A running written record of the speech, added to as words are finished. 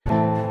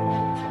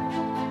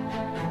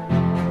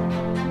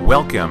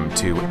Welcome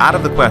to Out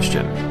of the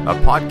Question, a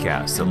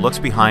podcast that looks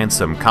behind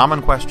some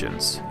common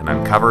questions and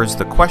uncovers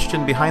the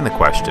question behind the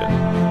question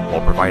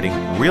while providing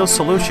real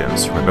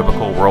solutions from a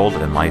biblical world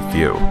and life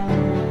view.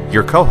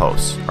 Your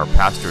co-hosts are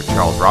Pastor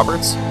Charles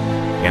Roberts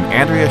and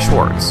Andrea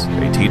Schwartz,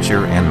 a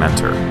teacher and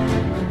mentor.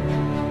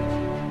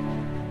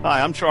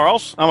 Hi, I'm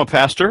Charles. I'm a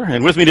pastor,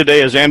 and with me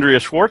today is Andrea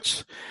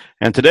Schwartz,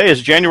 and today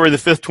is January the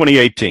 5th,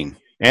 2018.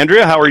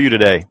 Andrea, how are you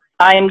today?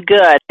 I am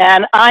good,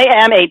 and I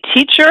am a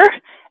teacher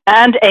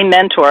and a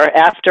mentor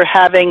after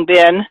having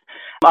been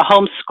a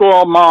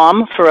homeschool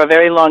mom for a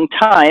very long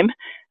time.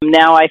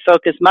 Now I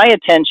focus my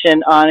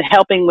attention on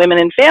helping women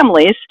and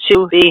families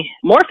to be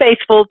more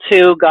faithful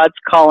to God's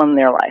call in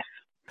their life.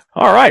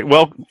 All right.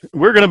 Well,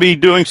 we're going to be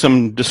doing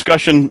some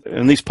discussion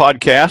in these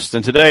podcasts,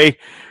 and today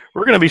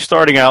we're going to be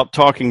starting out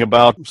talking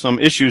about some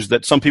issues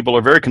that some people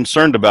are very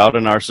concerned about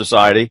in our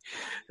society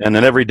and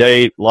in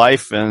everyday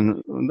life,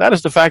 and that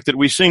is the fact that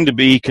we seem to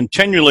be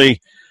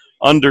continually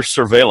under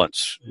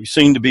surveillance. We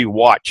seem to be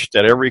watched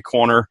at every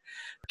corner,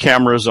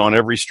 cameras on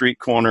every street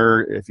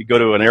corner. If you go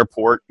to an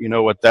airport, you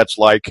know what that's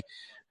like.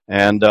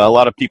 And a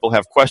lot of people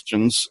have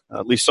questions,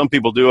 at least some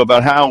people do,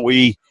 about how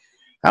we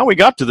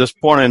got to this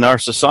point in our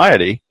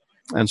society.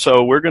 And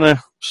so we're going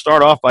to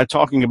start off by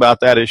talking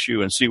about that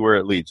issue and see where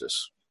it leads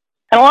us.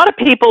 And a lot of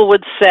people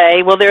would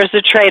say, well, there's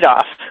a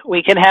trade-off.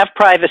 We can have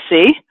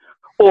privacy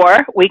or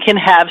we can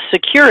have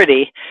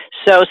security.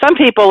 So some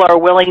people are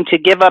willing to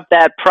give up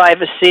that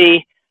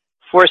privacy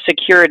for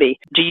security.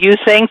 Do you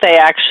think they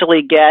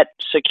actually get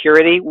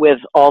security with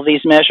all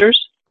these measures?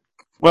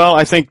 Well,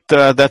 I think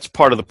that's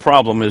part of the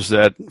problem, is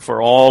that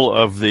for all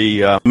of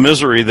the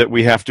misery that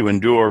we have to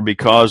endure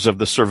because of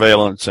the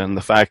surveillance and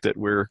the fact that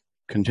we're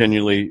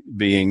continually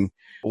being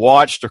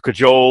watched or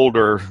cajoled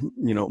or,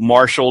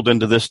 marshaled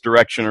into this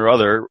direction or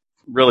other,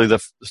 really the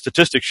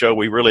statistics show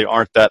we really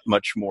aren't that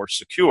much more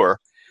secure.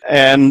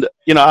 And,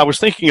 I was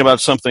thinking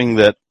about something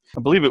that I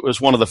believe it was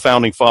one of the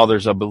founding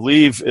fathers. I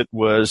believe it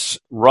was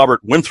Robert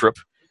Winthrop.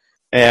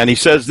 And he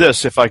says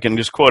this, if I can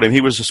just quote him. He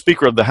was the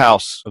Speaker of the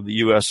House, of the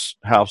U.S.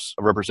 House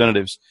of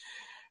Representatives.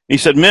 He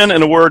said, "Men,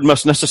 in a word,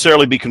 must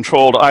necessarily be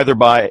controlled either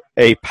by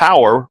a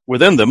power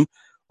within them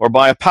or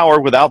by a power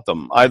without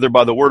them, either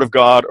by the word of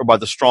God or by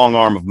the strong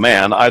arm of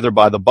man, either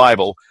by the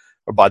Bible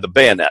or by the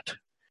bayonet."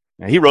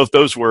 Now, he wrote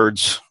those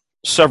words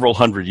several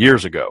hundred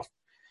years ago.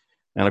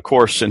 And of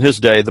course, in his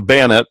day, the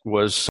bayonet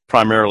was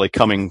primarily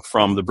coming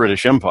from the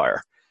British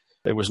Empire.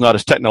 It was not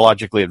as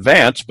technologically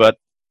advanced, but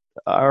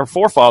our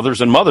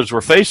forefathers and mothers were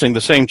facing the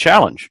same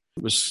challenge.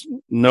 It was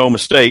no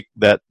mistake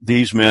that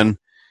these men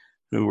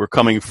who were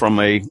coming from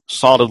a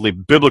solidly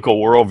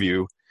biblical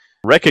worldview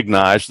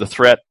recognized the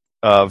threat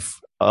of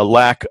a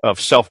lack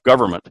of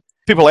self-government.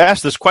 People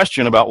ask this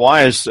question about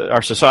why is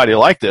our society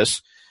like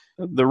this.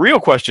 The real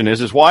question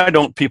is why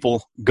don't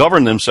people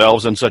govern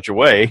themselves in such a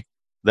way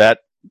that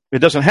it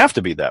doesn't have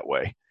to be that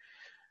way?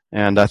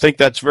 And I think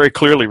that's very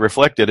clearly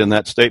reflected in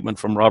that statement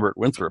from Robert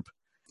Winthrop.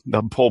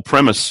 The whole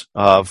premise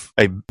of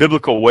a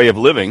biblical way of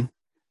living,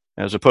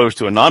 as opposed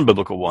to a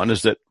non-biblical one,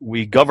 is that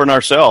we govern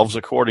ourselves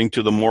according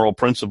to the moral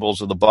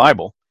principles of the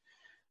Bible.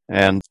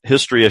 And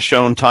history has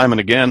shown time and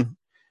again,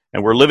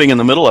 and we're living in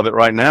the middle of it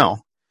right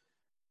now,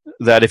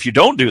 that if you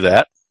don't do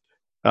that,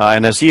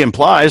 and as he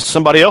implies,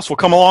 somebody else will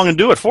come along and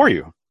do it for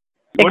you.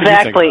 What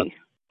exactly.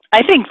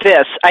 I think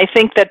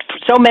that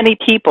so many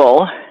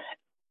people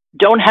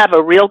don't have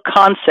a real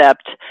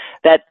concept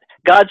that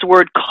God's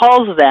word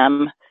calls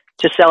them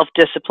to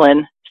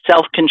self-discipline,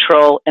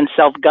 self-control, and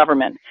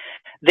self-government.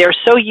 They're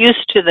so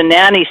used to the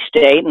nanny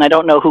state, and I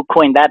don't know who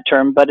coined that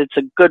term, but it's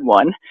a good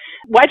one.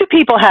 Why do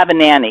people have a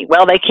nanny?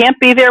 Well, they can't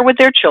be there with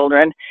their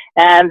children,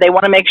 and they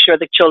want to make sure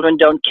the children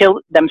don't kill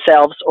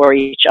themselves or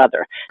each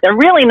other. They're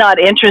really not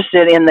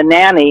interested in the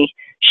nanny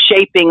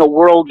shaping a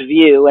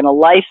worldview and a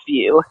life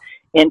view.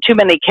 In too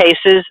many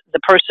cases, the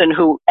person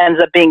who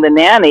ends up being the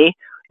nanny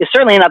is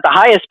certainly not the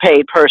highest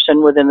paid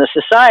person within the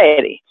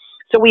society.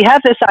 So we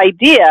have this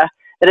idea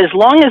that as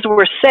long as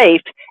we're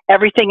safe,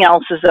 everything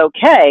else is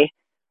okay.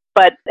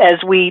 But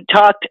as we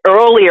talked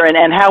earlier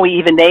and how we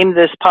even named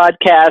this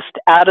podcast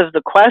Out of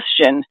the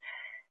Question,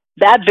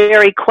 that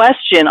very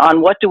question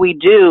on what do we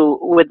do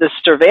with the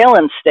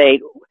surveillance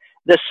state,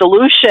 the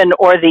solution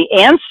or the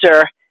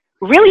answer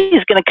really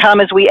is going to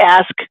come as we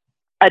ask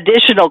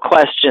additional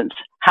questions.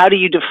 How do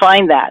you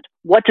define that?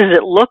 What does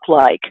it look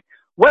like?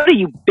 What are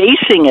you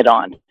basing it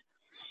on?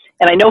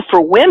 And I know for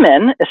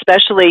women,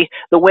 especially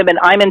the women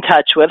I'm in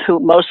touch with, who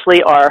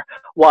mostly are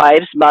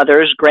wives,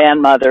 mothers,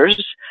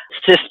 grandmothers,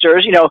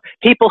 sisters,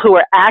 people who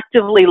are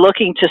actively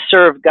looking to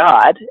serve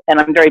God, and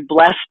I'm very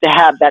blessed to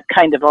have that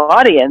kind of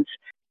audience,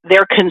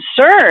 their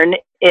concern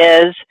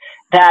is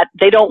that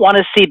they don't want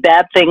to see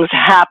bad things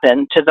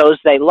happen to those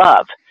they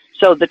love.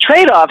 So the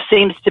trade-off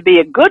seems to be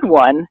a good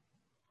one,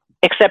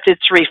 except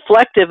it's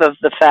reflective of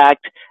the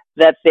fact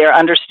that their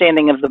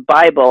understanding of the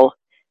Bible,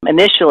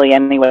 initially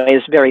anyway,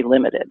 is very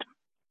limited.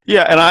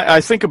 Yeah, and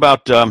I think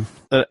about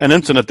an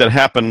incident that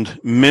happened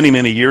many,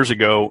 many years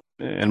ago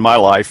in my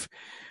life.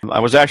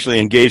 I was actually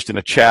engaged in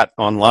a chat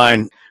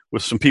online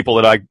with some people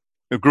that I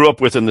grew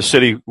up with in the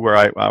city where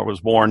I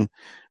was born,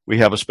 we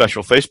have a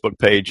special Facebook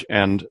page,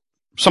 and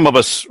some of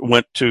us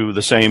went to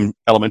the same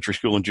elementary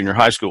school and junior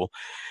high school.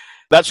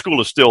 That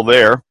school is still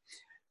there,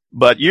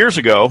 but years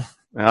ago,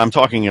 and I'm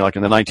talking like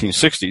in the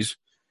 1960s,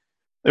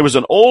 there was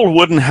an old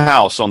wooden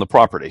house on the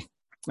property,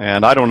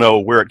 and I don't know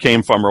where it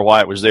came from or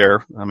why it was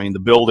there. I mean,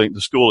 the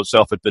school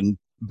itself had been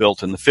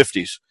built in the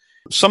 50s.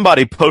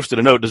 Somebody posted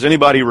a note, does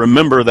anybody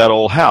remember that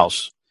old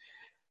house?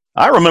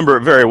 I remember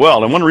it very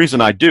well, and one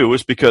reason I do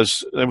is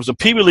because there was a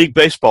Pee Wee League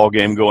baseball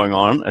game going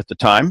on at the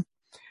time,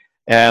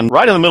 and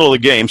right in the middle of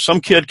the game,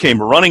 some kid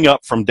came running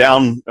up from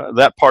down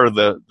that part of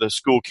the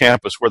school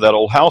campus where that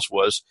old house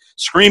was,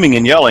 screaming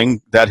and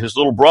yelling that his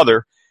little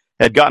brother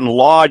had gotten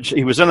lodged.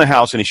 He was in the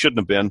house, and he shouldn't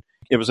have been.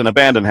 It was an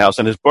abandoned house,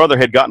 and his brother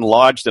had gotten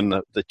lodged in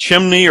the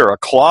chimney or a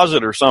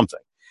closet or something.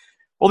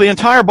 Well, the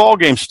entire ball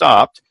game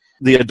stopped.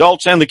 The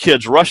adults and the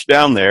kids rushed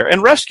down there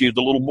and rescued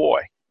the little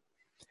boy.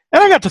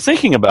 And I got to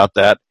thinking about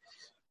that.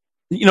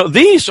 You know,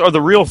 these are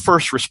the real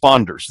first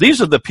responders.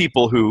 These are the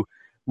people who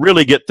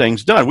really get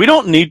things done. We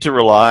don't need to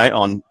rely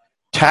on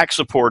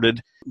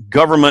tax-supported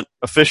government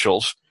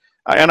officials,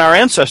 and our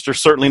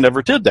ancestors certainly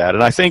never did that.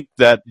 And I think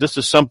that this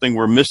is something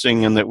we're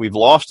missing and that we've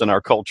lost in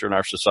our culture and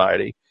our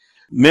society.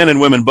 Men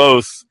and women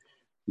both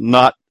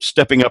not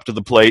stepping up to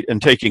the plate and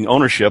taking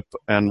ownership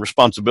and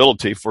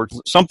responsibility for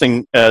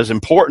something as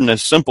important,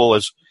 as simple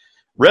as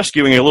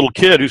rescuing a little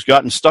kid who's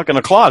gotten stuck in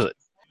a closet.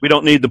 We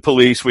don't need the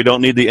police. We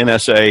don't need the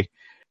NSA.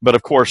 But,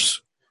 of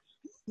course,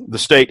 the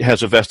state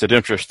has a vested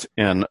interest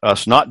in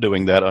us not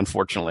doing that,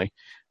 unfortunately.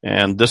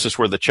 And this is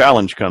where the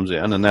challenge comes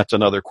in. And that's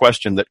another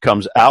question that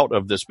comes out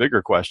of this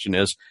bigger question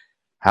is,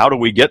 how do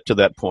we get to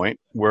that point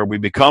where we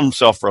become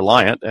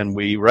self-reliant and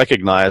we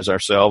recognize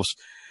ourselves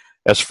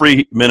as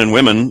free men and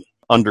women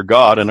under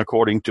God and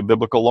according to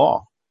biblical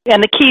law?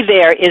 And the key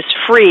there is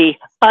free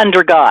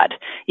under God.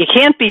 You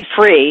can't be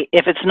free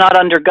if it's not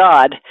under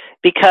God,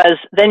 because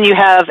then you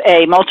have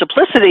a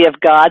multiplicity of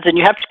gods, and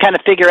you have to kind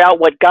of figure out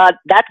what God,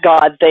 that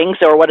God thinks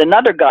or what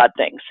another God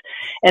thinks.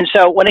 And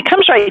so when it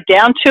comes right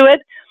down to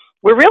it,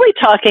 we're really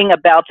talking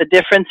about the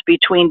difference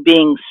between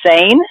being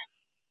sane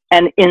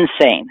and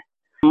insane.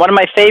 One of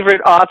my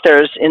favorite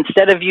authors,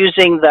 instead of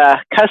using the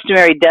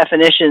customary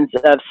definitions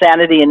of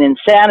sanity and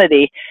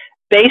insanity,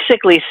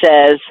 basically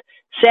says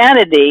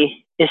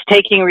sanity is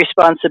taking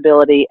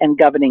responsibility and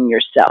governing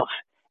yourself.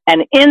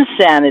 And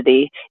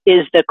insanity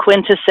is the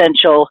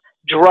quintessential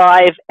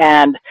drive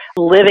and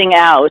living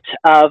out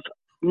of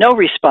no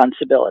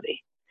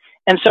responsibility.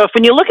 And so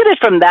when you look at it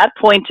from that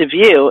point of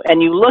view,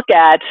 and you look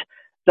at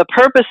the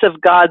purpose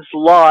of God's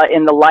law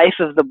in the life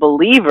of the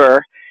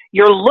believer,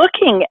 you're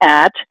looking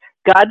at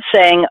God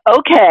saying,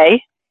 okay,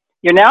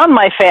 you're now in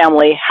my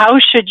family, how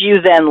should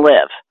you then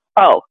live?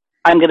 Oh,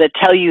 I'm going to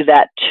tell you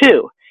that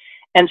too.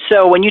 And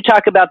so when you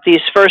talk about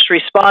these first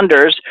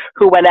responders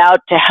who went out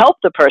to help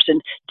the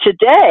person,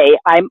 today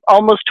I'm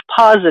almost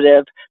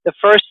positive the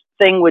first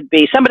thing would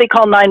be somebody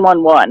call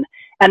 911.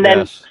 And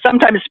then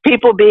sometimes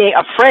people being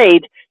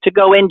afraid to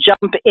go in,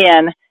 jump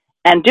in,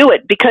 and do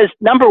it. Because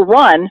number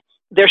one,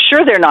 they're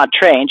sure they're not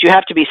trained. You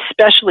have to be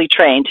specially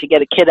trained to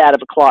get a kid out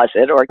of a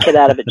closet or a kid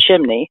out of a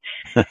chimney.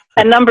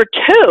 And number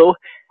two,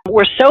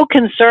 we're so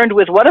concerned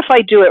with what if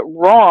I do it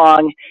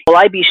wrong? Will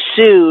I be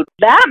sued?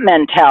 That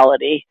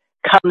mentality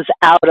comes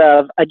out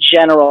of a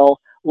general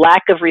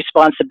lack of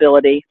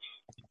responsibility,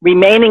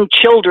 remaining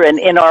children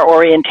in our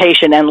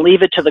orientation and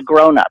leave it to the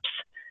grown-ups.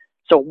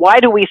 So why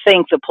do we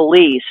think the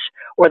police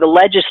or the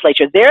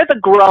legislature, they're the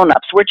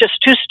grown-ups. We're just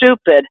too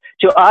stupid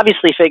to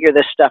obviously figure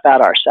this stuff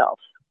out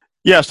ourselves.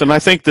 Yes, and I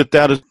think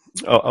that is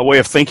a way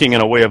of thinking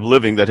and a way of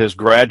living that has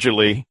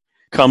gradually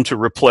come to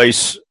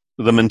replace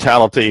the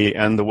mentality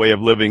and the way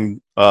of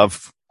living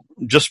of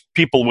just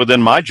people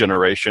within my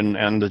generation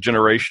and the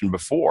generation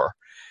before.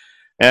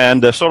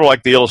 And sort of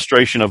like the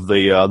illustration of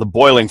the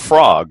boiling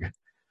frog.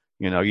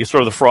 You know, you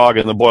throw the frog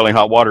in the boiling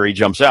hot water, he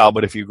jumps out,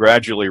 but if you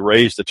gradually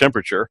raise the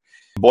temperature,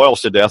 he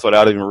boils to death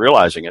without even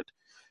realizing it.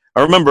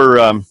 I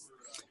remember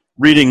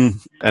reading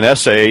an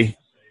essay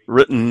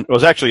written, it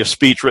was actually a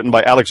speech written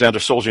by Alexander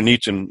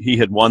Solzhenitsyn. He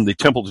had won the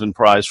Templeton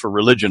Prize for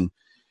Religion.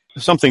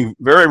 Something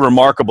very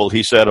remarkable,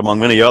 he said, among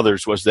many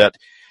others, was that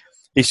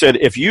he said,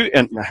 if you,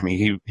 and I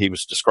mean, he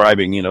was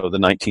describing, you know, the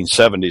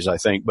 1970s, I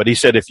think, but he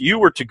said, if you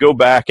were to go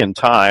back in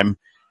time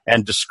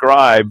and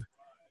describe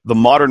the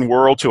modern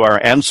world to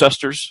our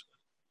ancestors,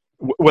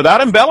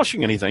 without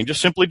embellishing anything,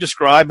 just simply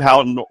describe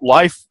how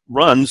life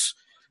runs,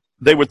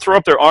 they would throw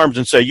up their arms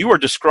and say, you are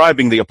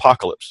describing the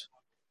apocalypse.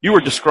 You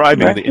are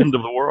describing the end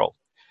of the world.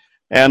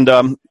 And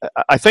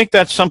I think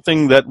that's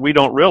something that we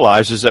don't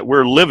realize, is that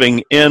we're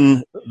living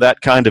in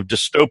that kind of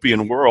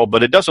dystopian world,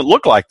 but it doesn't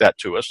look like that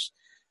to us.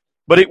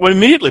 But it would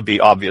immediately be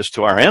obvious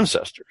to our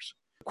ancestors.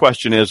 The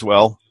question is,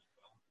 well,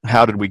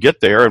 how did we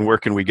get there and where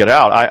can we get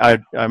out?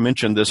 I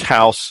mentioned this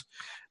house,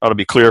 ought to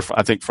be clear,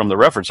 I think, from the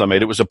reference I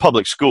made. It was a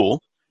public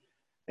school.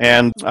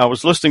 And I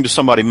was listening to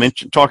somebody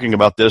talking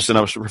about this, and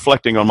I was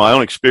reflecting on my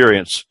own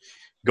experience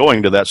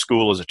going to that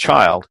school as a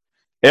child.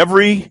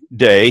 Every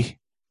day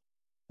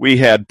we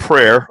had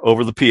prayer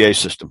over the PA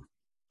system.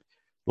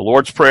 the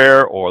Lord's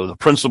Prayer or the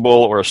principal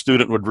or a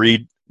student would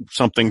read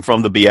something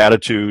from the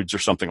Beatitudes or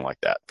something like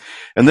that.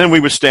 And then we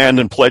would stand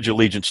and pledge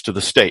allegiance to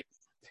the state.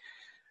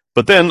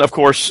 But then, of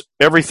course,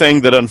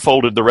 everything that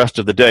unfolded the rest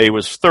of the day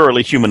was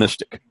thoroughly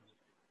humanistic.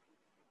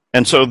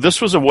 And so this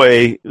was a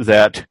way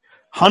that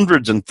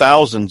hundreds and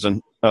thousands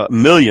and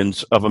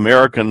millions of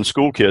American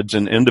school kids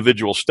in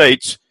individual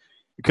states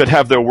could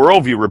have their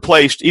worldview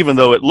replaced, even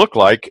though it looked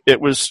like it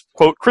was,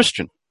 quote,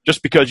 Christian,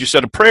 just because you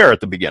said a prayer at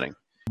the beginning.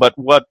 But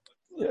what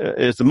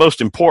is the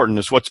most important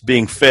is what's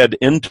being fed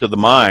into the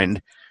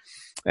mind.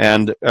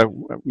 And,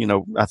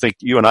 I think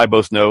you and I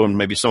both know, and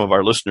maybe some of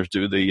our listeners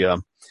do,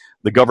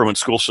 the government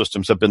school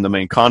systems have been the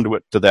main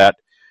conduit to that.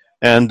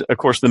 And, of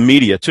course, the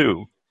media,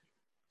 too.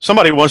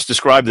 Somebody once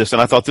described this,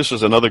 and I thought this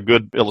was another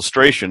good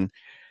illustration,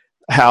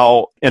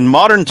 how in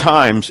modern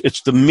times,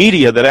 it's the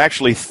media that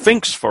actually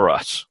thinks for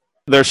us.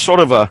 There's sort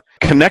of a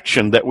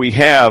connection that we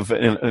have,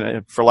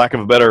 for lack of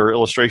a better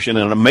illustration,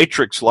 in a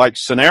matrix-like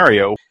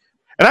scenario.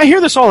 And I hear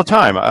this all the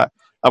time.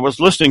 I was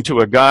listening to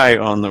a guy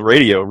on the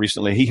radio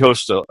recently. He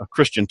hosts a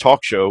Christian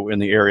talk show in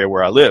the area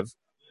where I live.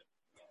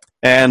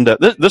 And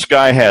this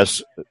guy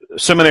has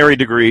seminary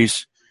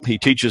degrees. He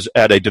teaches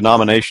at a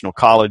denominational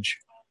college.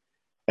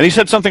 And he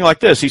said something like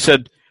this. He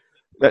said,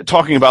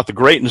 talking about the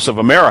greatness of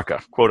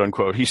America, quote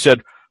unquote, he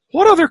said,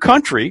 what other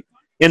country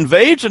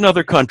invades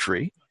another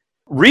country,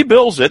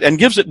 rebuilds it, and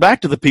gives it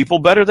back to the people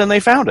better than they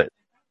found it?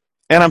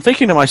 And I'm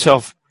thinking to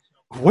myself,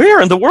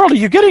 where in the world are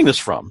you getting this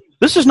from?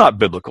 This is not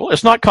biblical.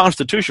 It's not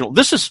constitutional.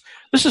 This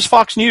is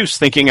Fox News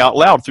thinking out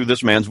loud through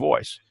this man's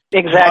voice.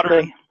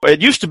 Exactly.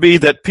 It used to be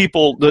that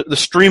people, the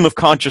stream of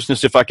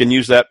consciousness, if I can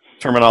use that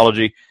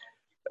terminology,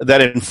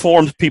 that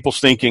informed people's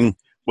thinking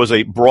was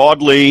a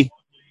broadly,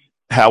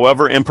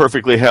 however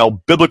imperfectly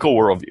held, biblical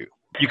worldview.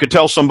 You could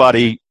tell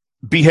somebody,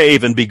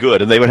 behave and be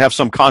good, and they would have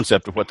some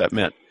concept of what that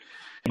meant.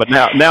 But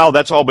now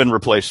that's all been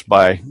replaced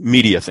by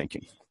media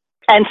thinking.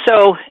 And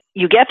so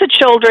you get the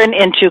children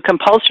into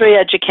compulsory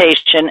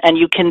education, and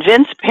you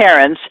convince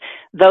parents,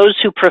 those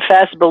who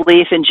profess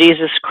belief in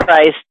Jesus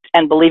Christ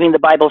and believing the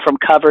Bible from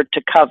cover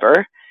to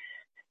cover,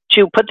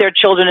 to put their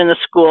children in the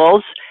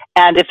schools.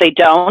 And if they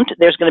don't,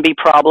 there's going to be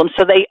problems.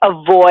 So they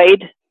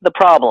avoid the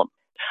problem.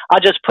 I'll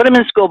just put them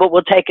in school, but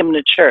we'll take them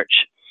to church.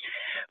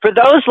 For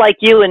those like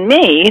you and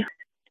me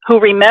who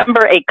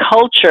remember a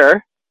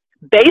culture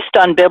based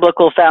on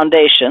biblical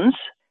foundations,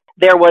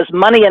 there was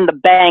money in the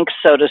bank,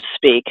 so to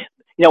speak.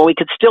 We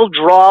could still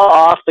draw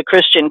off the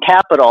Christian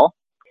capital.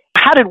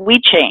 How did we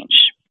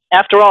change?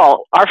 After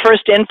all, our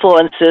first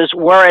influences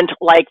weren't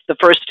like the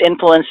first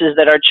influences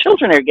that our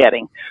children are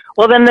getting.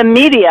 Well, then the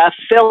media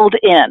filled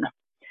in.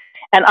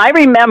 And I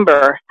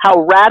remember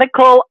how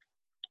radical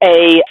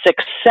a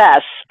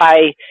success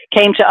I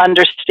came to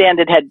understand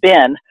it had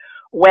been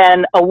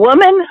when a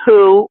woman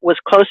who was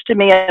close to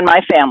me and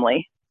my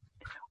family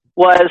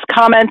was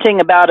commenting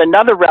about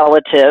another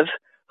relative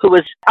who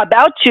was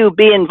about to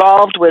be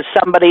involved with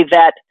somebody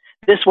that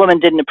this woman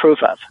didn't approve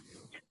of.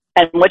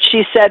 And what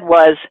she said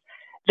was,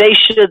 they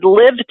should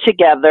live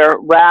together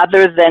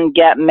rather than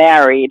get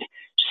married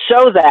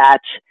so that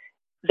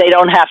they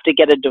don't have to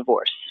get a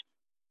divorce.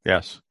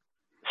 Yes.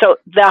 So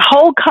the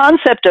whole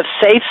concept of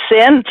safe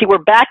sin, see, we're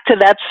back to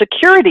that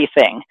security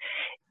thing.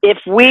 If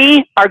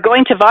we are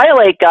going to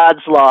violate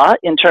God's law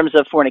in terms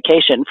of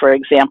fornication, for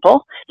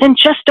example, then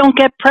just don't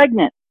get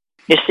pregnant.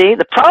 You see,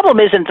 the problem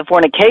isn't the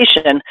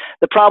fornication.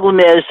 The problem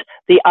is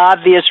the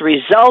obvious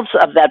results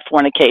of that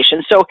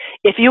fornication. So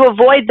if you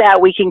avoid that,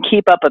 we can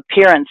keep up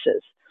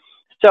appearances.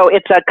 So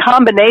it's a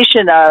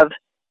combination of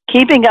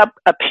keeping up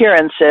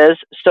appearances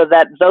so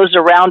that those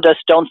around us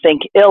don't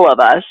think ill of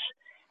us,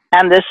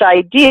 and this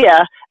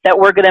idea that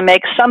we're going to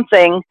make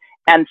something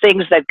and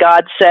things that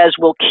God says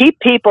will keep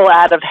people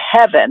out of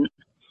heaven,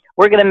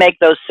 we're going to make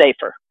those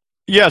safer.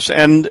 Yes,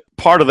 and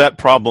part of that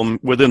problem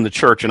within the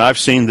church, and I've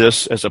seen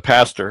this as a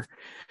pastor,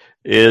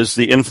 is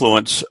the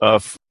influence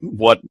of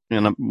what,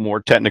 in a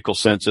more technical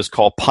sense, is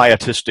called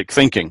pietistic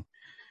thinking,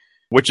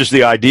 which is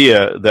the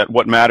idea that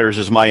what matters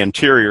is my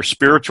interior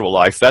spiritual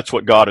life. That's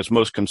what God is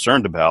most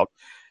concerned about.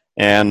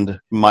 And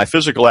my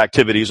physical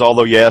activities,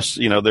 although, yes,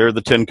 they're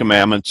the 10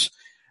 Commandments,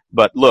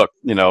 but look,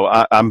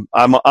 I'm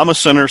a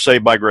sinner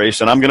saved by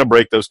grace, and I'm going to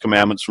break those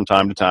commandments from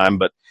time to time,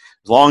 but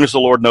as long as the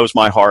Lord knows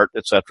my heart,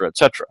 et cetera, et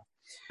cetera.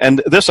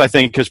 And this, I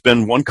think, has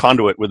been one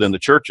conduit within the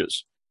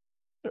churches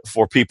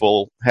for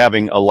people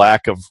having a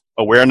lack of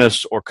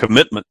awareness or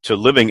commitment to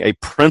living a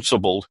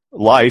principled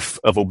life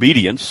of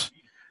obedience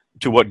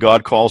to what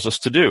God calls us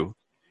to do.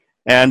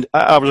 And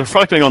I was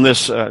reflecting on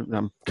this.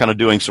 I'm kind of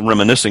doing some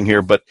reminiscing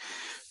here, but,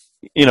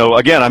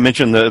 again, I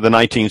mentioned the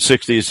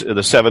 1960s, the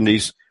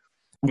 70s.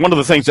 One of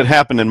the things that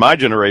happened in my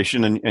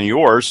generation and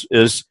yours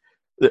is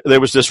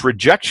there was this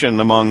rejection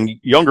among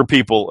younger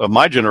people of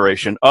my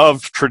generation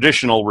of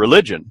traditional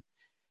religion.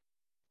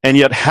 And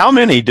yet, how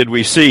many did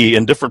we see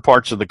in different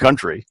parts of the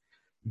country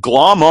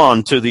glom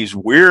on to these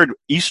weird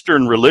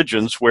Eastern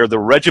religions where the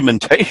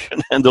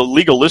regimentation and the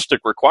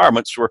legalistic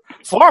requirements were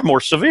far more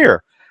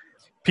severe?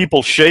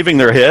 people shaving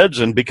their heads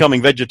and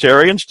becoming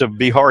vegetarians to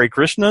be Hare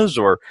Krishnas,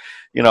 or,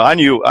 I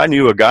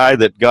knew a guy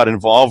that got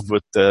involved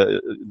with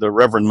the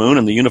Reverend Moon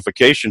and the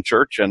Unification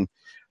Church, and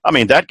I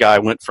mean, that guy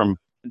went from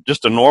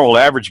just a normal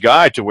average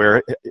guy to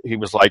where he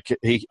was like,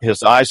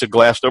 his eyes had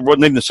glassed over,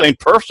 wasn't even the same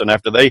person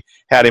after they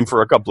had him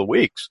for a couple of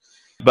weeks.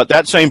 But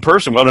that same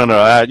person, well, no,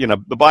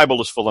 the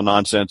Bible is full of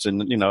nonsense,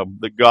 and,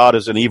 that God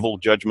is an evil,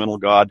 judgmental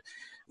God.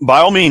 By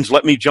all means,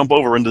 let me jump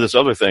over into this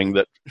other thing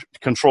that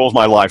controls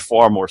my life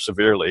far more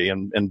severely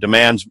and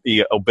demands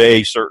me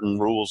obey certain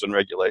rules and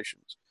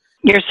regulations.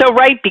 You're so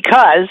right,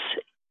 because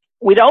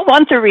we don't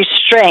want the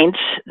restraints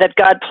that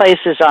God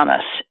places on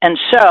us. And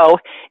so,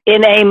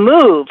 in a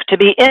move to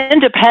be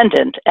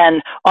independent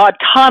and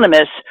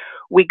autonomous,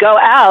 we go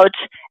out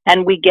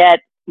and we get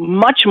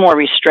much more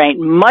restraint,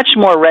 much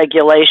more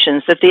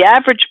regulations, that the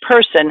average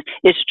person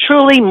is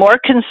truly more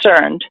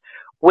concerned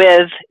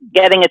with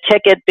getting a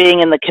ticket,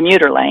 being in the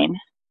commuter lane,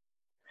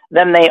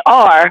 than they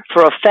are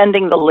for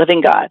offending the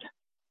living God.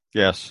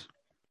 Yes.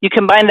 You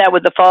combine that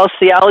with the false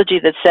theology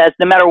that says,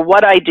 no matter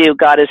what I do,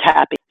 God is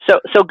happy.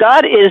 So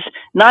God is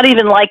not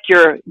even like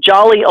your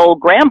jolly old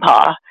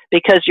grandpa,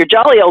 because your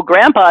jolly old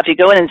grandpa, if you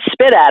go in and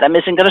spit at him,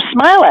 isn't going to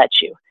smile at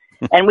you.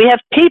 And we have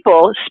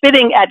people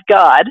spitting at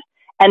God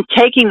and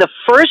taking the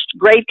first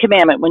great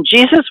commandment. When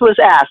Jesus was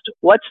asked,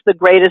 what's the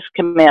greatest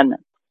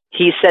commandment?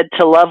 He said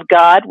to love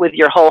God with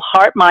your whole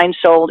heart, mind,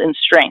 soul, and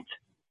strength.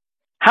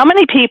 How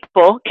many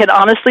people can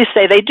honestly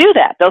say they do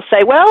that? They'll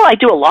say, well, I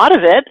do a lot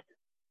of it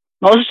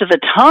most of the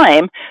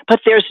time,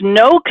 but there's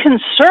no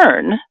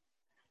concern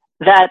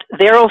that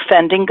they're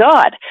offending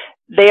God.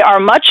 They are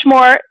much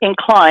more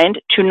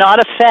inclined to not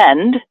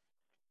offend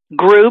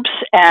groups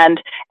and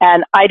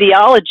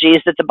ideologies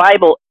that the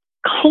Bible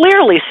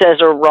clearly says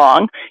are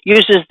wrong,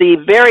 uses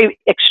the very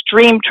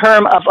extreme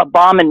term of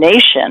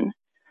abomination.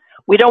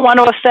 We don't want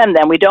to offend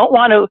them. We don't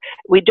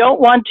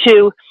want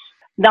to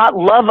not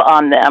love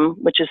on them,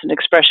 which is an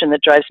expression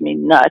that drives me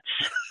nuts,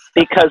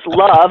 because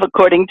love,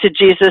 according to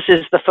Jesus,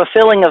 is the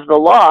fulfilling of the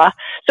law.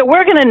 So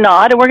we're going to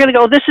nod and we're going to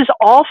go, this is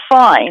all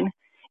fine,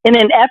 in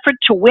an effort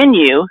to win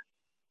you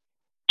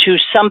to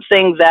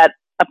something that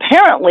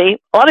apparently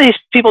a lot of these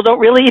people don't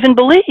really even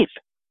believe.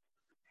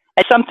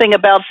 It's something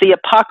about the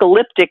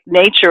apocalyptic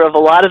nature of a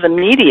lot of the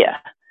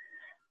media.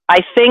 I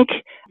think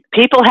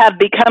people have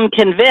become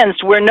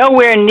convinced we're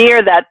nowhere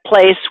near that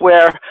place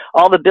where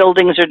all the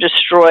buildings are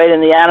destroyed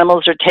and the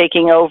animals are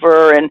taking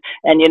over and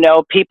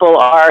people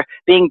are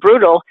being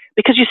brutal.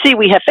 Because you see,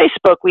 we have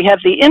Facebook, we have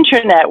the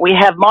internet, we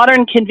have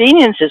modern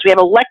conveniences, we have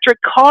electric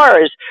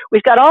cars,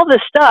 we've got all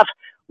this stuff.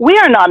 We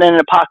are not in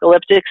an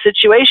apocalyptic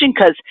situation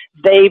because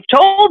they've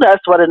told us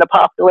what an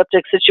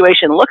apocalyptic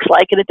situation looks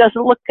like, and it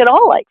doesn't look at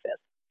all like this.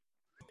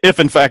 If,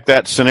 in fact,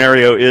 that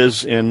scenario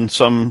is in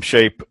some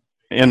shape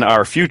in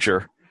our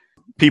future,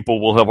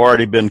 people will have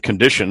already been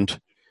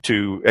conditioned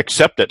to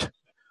accept it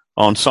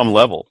on some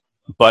level.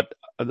 But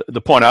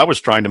the point I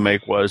was trying to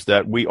make was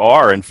that we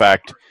are, in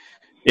fact,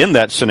 in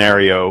that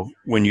scenario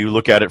when you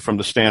look at it from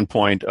the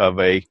standpoint of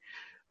a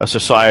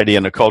society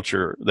and a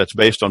culture that's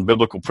based on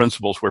biblical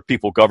principles where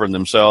people govern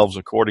themselves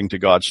according to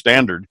God's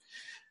standard.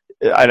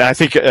 And I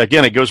think,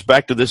 again, it goes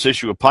back to this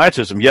issue of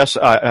pietism. Yes,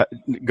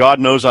 God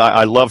knows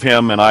I love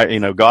him,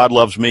 and God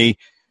loves me.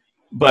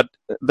 But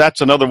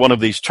that's another one of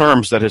these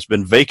terms that has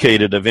been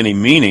vacated of any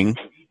meaning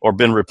or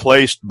been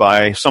replaced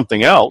by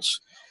something else.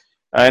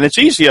 And it's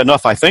easy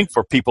enough, I think,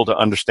 for people to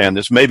understand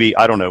this. Maybe,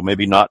 I don't know,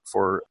 maybe not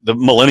for the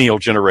millennial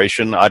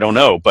generation, I don't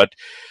know. But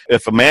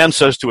if a man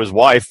says to his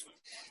wife,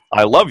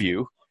 I love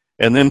you,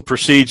 and then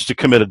proceeds to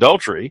commit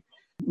adultery,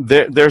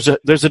 there's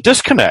a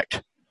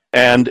disconnect.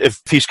 And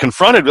if he's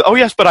confronted with, oh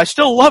yes, but I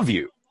still love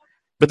you,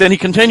 but then he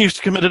continues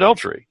to commit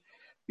adultery.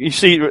 You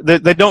see,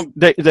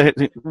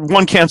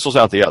 one cancels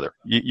out the other.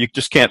 You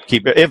just can't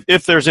keep it,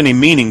 if there's any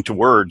meaning to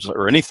words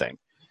or anything.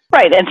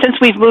 Right, and since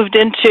we've moved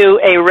into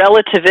a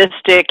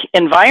relativistic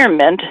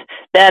environment,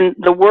 then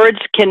the words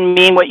can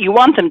mean what you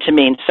want them to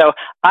mean. So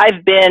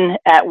I've been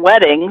at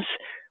weddings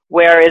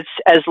where it's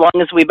as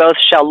long as we both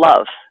shall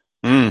love.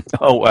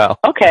 Oh, wow.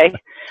 Okay.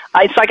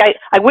 It's like,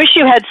 I wish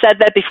you had said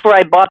that before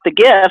I bought the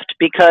gift,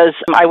 because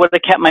I would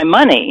have kept my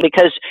money,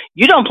 because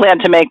you don't plan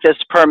to make this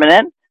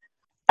permanent.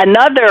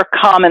 Another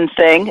common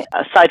thing,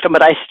 aside from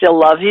but I still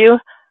love you,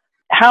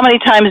 how many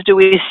times do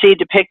we see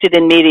depicted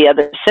in media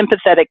the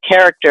sympathetic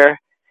character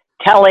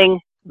telling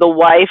the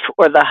wife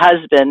or the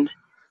husband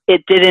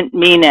it didn't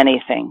mean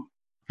anything?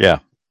 Yeah.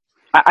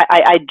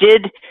 I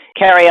did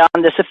carry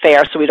on this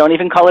affair, so we don't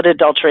even call it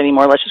adultery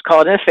anymore. Let's just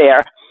call it an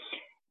affair.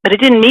 But it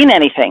didn't mean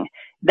anything.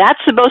 That's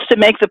supposed to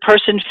make the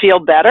person feel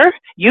better?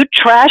 You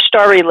trashed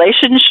our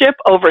relationship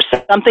over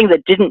something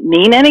that didn't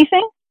mean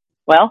anything?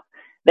 Well,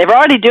 they're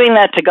already doing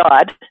that to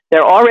God.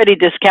 They're already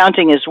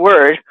discounting his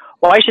word.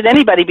 Why should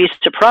anybody be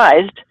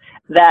surprised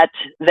that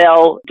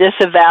they'll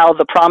disavow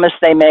the promise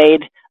they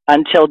made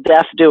until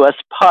death do us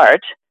part,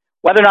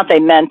 whether or not they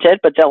meant it,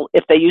 but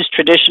if they use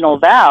traditional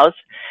vows,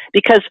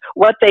 because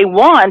what they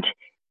want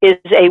is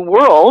a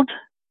world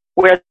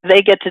where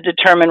they get to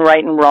determine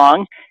right and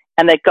wrong,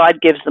 and that God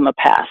gives them a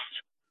pass.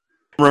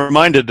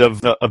 reminded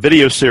of a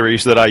video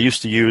series that I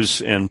used to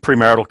use in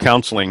premarital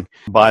counseling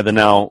by the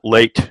now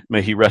late,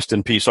 may he rest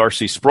in peace,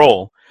 R.C.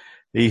 Sproul.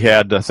 He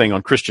had a thing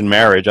on Christian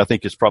marriage. I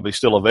think it's probably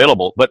still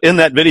available. But in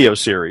that video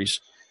series,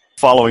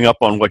 following up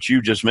on what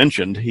you just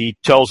mentioned, he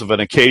tells of an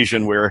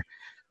occasion where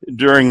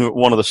during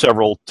one of the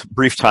several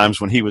brief times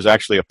when he was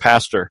actually a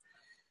pastor,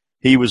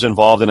 he was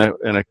involved in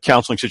a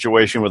counseling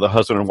situation with a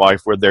husband and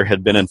wife where there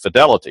had been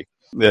infidelity.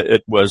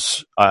 It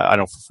was, I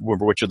don't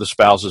remember which of the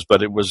spouses,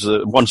 but it was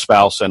one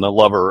spouse and a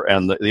lover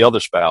and the other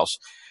spouse.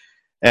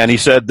 And he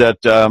said that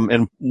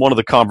in one of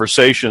the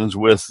conversations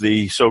with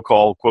the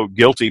so-called, quote,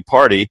 guilty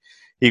party,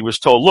 he was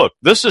told, look,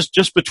 this is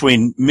just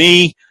between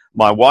me,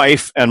 my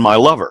wife, and my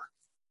lover.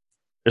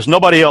 There's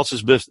nobody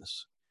else's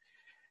business.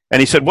 And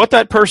he said what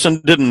that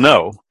person didn't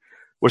know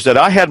was that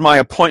I had my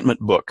appointment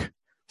book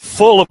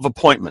full of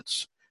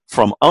appointments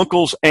from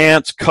uncles,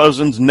 aunts,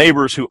 cousins,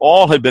 neighbors who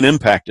all had been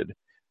impacted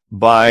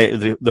by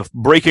the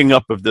breaking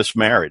up of this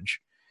marriage.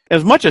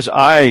 As much as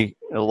I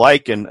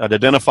like and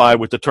identify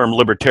with the term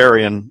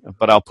libertarian,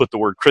 but I'll put the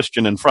word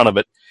Christian in front of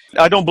it,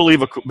 I don't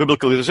believe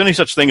biblically there's any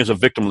such thing as a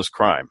victimless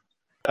crime.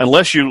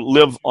 Unless you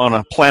live on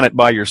a planet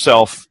by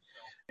yourself,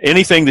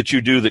 anything that you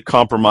do that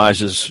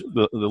compromises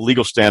the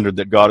legal standard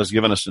that God has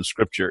given us in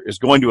Scripture is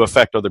going to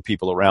affect other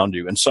people around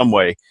you in some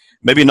way.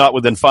 Maybe not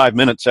within 5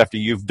 minutes after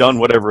you've done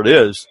whatever it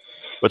is,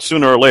 but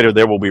sooner or later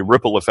there will be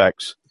ripple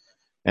effects.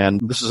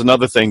 And this is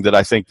another thing that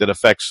I think that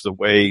affects the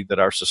way that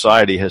our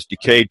society has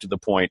decayed to the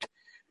point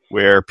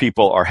where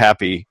people are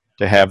happy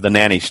to have the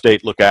nanny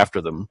state look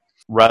after them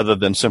rather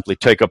than simply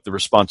take up the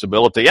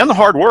responsibility and the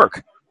hard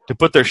work to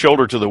put their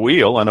shoulder to the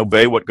wheel and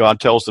obey what God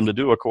tells them to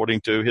do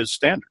according to His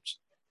standards.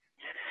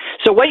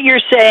 So what you're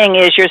saying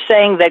is you're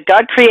saying that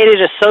God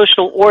created a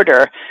social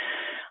order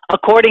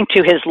according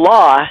to His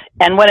law,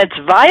 and when it's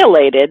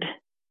violated,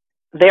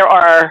 there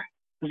are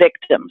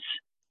victims.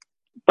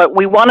 But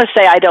we want to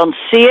say, I don't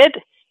see it,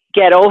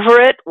 get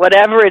over it,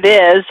 whatever it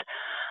is,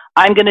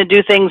 I'm going to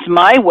do things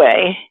my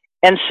way.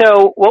 And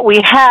so what we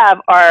have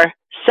are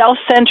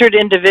self-centered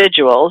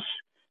individuals,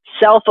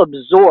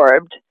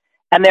 self-absorbed,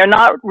 and they're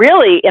not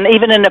really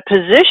even in a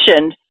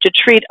position to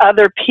treat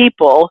other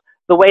people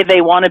the way they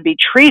want to be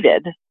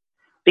treated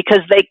because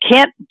they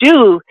can't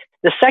do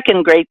the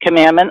second great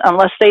commandment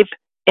unless they've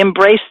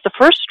embraced the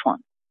first one.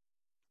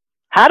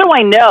 How do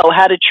I know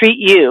how to treat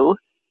you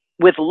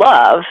with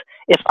love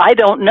if I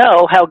don't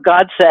know how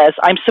God says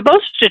I'm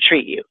supposed to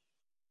treat you?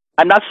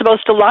 I'm not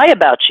supposed to lie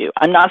about you.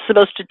 I'm not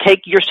supposed to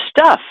take your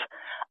stuff.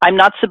 I'm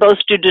not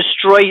supposed to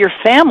destroy your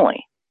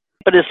family.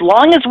 But as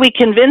long as we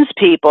convince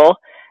people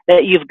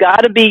that you've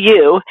got to be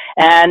you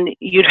and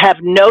you'd have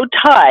no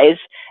ties,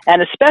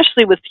 and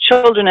especially with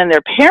children and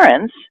their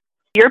parents,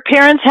 your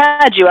parents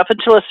had you up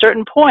until a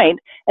certain point,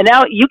 and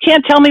now you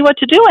can't tell me what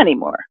to do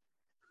anymore.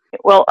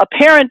 Well, a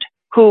parent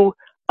who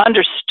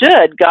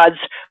understood God's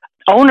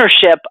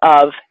ownership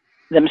of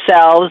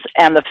themselves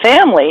and the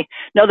family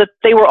know that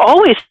they were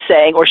always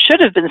saying, or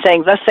should have been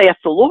saying, thus saith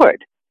the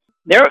Lord.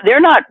 They're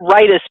not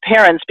right as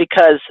parents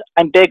because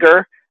I'm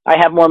bigger, I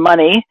have more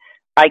money,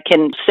 I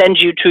can send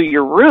you to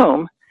your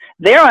room.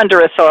 They're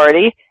under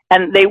authority,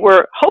 and they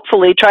were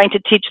hopefully trying to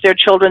teach their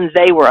children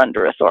they were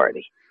under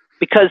authority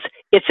because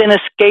it's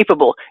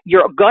inescapable.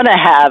 You're going to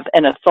have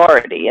an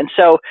authority. And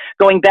so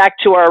going back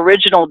to our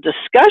original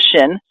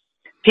discussion,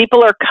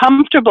 people are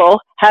comfortable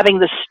having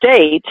the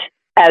state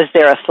as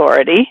their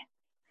authority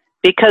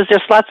because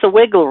there's lots of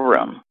wiggle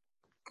room.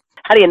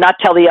 How do you not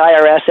tell the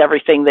IRS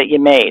everything that you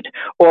made?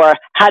 Or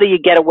how do you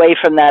get away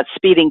from that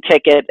speeding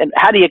ticket? And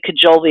how do you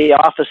cajole the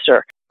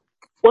officer?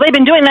 Well, they've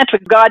been doing that to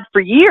God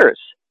for years.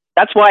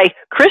 That's why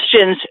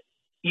Christians,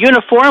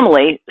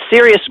 uniformly,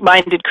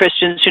 serious-minded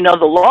Christians who know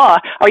the law,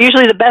 are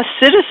usually the best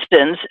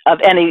citizens of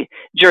any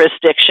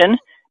jurisdiction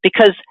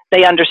because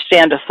they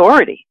understand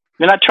authority.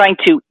 They're not trying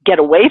to get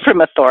away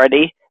from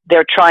authority.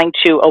 They're trying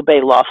to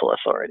obey lawful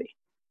authority.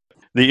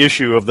 The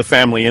issue of the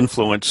family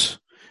influence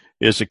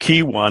is a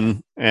key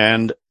one.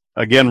 And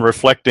again,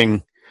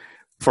 reflecting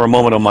for a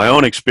moment on my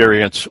own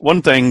experience,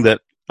 one thing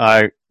that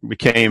I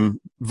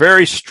became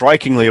very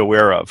strikingly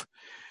aware of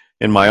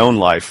in my own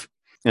life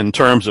in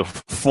terms of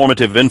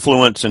formative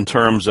influence, in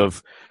terms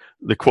of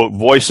the, quote,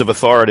 voice of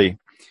authority,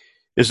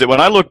 is that when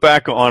I look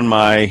back on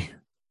my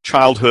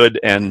childhood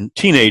and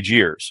teenage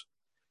years,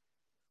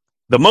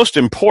 the most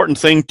important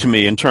thing to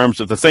me in terms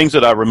of the things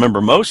that I remember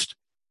most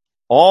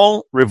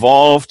all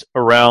revolved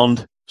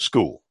around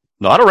school,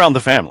 not around the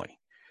family.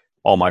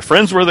 All my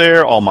friends were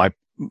there. All my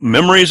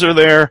memories are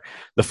there.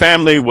 The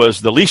family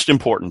was the least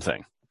important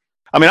thing.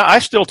 I mean, I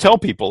still tell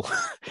people,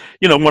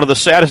 one of the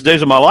saddest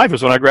days of my life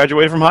is when I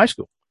graduated from high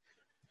school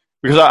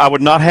because I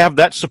would not have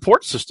that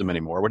support system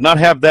anymore. I would not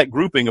have that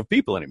grouping of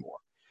people anymore.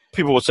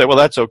 People would say, well,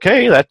 that's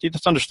okay.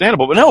 That's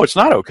understandable. But no, it's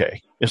not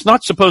okay. It's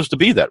not supposed to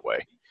be that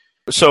way.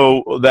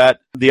 So that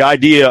the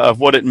idea of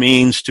what it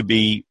means to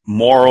be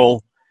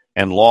moral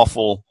and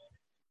lawful,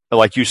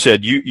 like you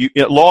said,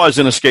 law is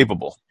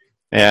inescapable.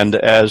 And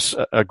as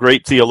a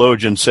great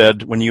theologian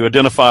said, when you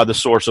identify the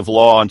source of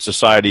law in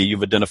society,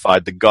 you've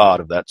identified the God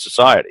of that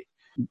society.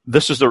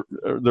 this is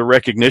the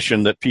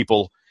recognition that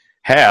people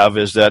have,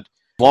 is that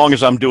as long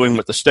as I'm doing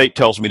what the state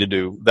tells me to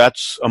do,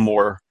 that's a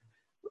more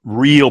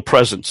real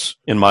presence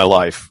in my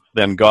life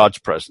than God's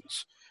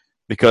presence.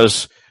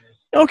 Because,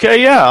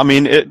 okay, yeah, I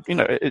mean,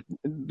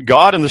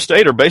 God and the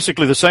state are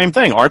basically the same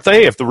thing, aren't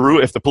they? If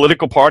the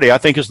political party I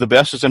think is the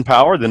best is in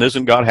power, then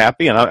isn't God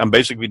happy? And I'm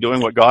basically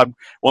doing what God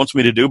wants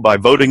me to do by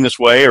voting this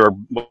way or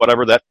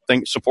whatever that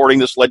thing, supporting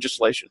this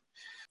legislation.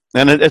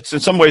 And it's in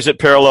some ways it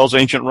parallels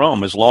ancient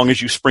Rome. As long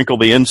as you sprinkle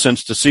the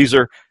incense to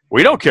Caesar,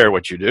 we don't care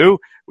what you do.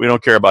 We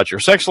don't care about your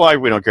sex life.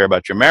 We don't care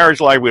about your marriage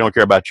life. We don't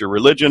care about your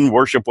religion.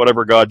 Worship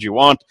whatever God you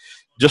want.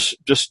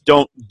 Just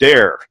don't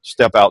dare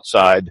step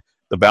outside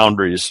the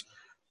boundaries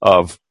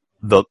of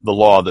the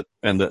law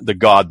and the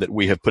God that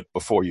we have put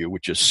before you,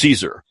 which is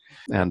Caesar.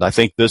 And I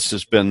think this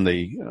has been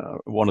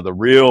one of the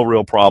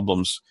real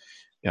problems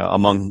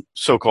among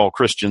so-called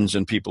Christians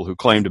and people who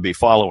claim to be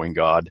following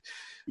God.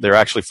 They're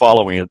actually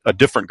following a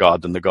different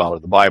God than the God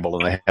of the Bible,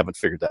 and they haven't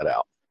figured that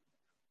out.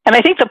 And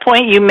I think the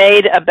point you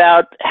made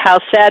about how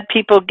sad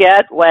people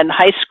get when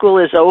high school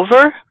is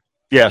over.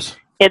 Yes.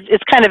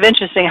 It's kind of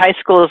interesting. High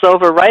school is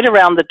over right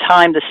around the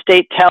time the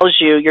state tells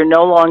you you're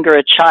no longer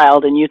a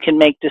child and you can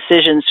make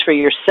decisions for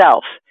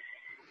yourself.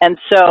 And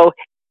so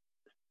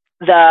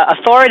the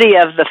authority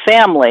of the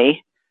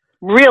family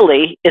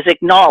really is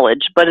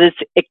acknowledged, but it's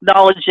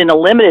acknowledged in a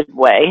limited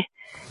way.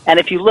 And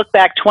if you look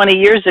back 20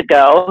 years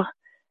ago,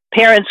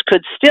 parents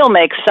could still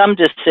make some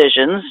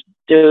decisions.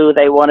 Do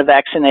they want to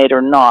vaccinate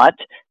or not?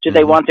 Do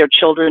they want their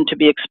children to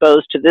be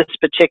exposed to this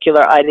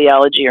particular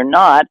ideology or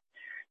not?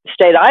 The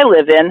state I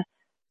live in,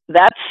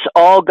 that's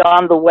all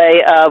gone the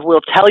way of,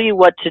 we'll tell you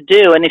what to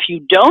do, and if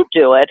you don't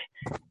do it,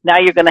 now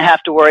you're going to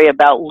have to worry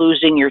about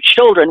losing your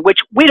children, which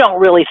we don't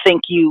really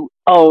think you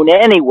own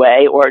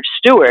anyway or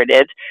steward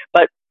it,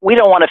 but we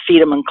don't want to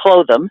feed them and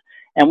clothe them,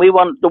 and we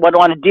want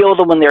to deal with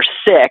them when they're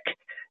sick.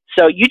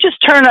 So you just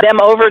turn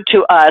them over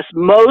to us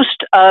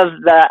most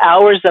of the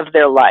hours of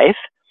their life,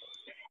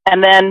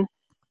 and then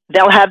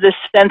they'll have this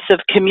sense of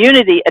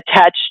community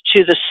attached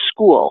to the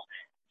school.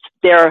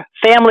 Their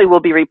family will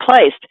be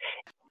replaced.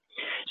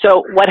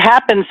 So what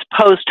happens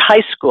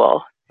post-high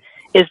school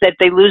is that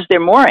they lose their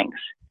moorings.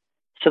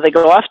 So they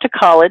go off to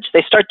college.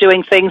 They start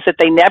doing things that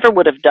they never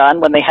would have done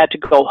when they had to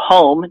go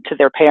home to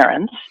their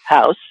parents'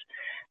 house.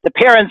 The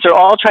parents are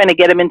all trying to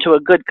get them into a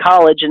good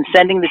college and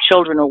sending the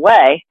children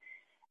away.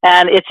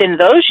 And it's in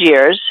those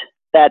years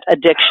that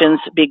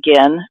addictions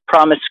begin,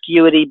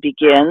 promiscuity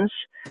begins,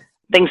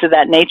 things of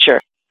that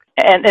nature.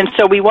 And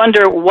so we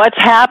wonder what's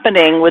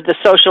happening with the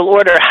social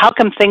order. How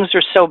come things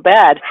are so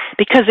bad?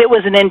 Because it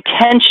was an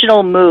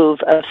intentional move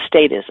of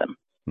statism.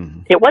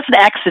 Mm-hmm. It wasn't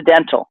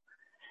accidental.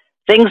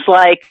 Things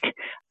like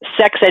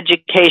sex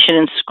education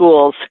in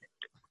schools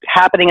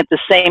happening at the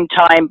same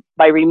time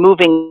by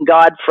removing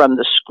God from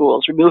the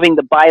schools, removing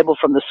the Bible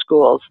from the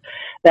schools,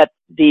 that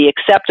the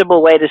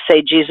acceptable way to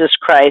say Jesus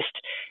Christ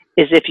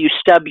is if you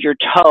stub your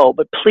toe,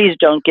 but please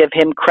don't give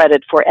him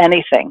credit for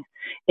anything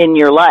in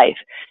your life.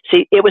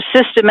 See, it was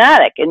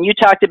systematic. And you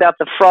talked about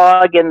the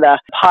frog in the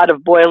pot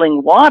of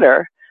boiling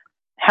water.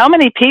 How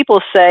many people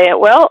say,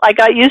 well, I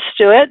got used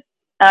to it,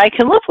 and I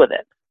can live with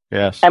it?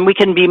 Yes. And we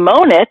can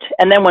bemoan it,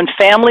 and then when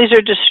families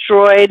are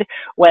destroyed,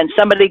 when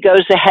somebody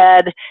goes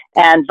ahead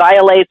and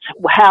violates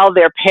how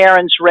their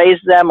parents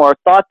raised them or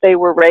thought they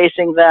were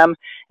raising them,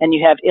 and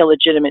you have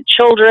illegitimate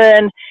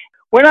children,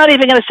 we're not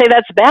even going to say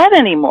that's bad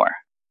anymore.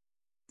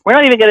 We're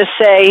not even going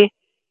to say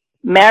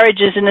marriage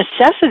is a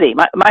necessity.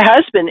 My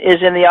husband is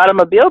in the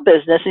automobile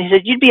business, and he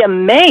said, you'd be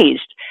amazed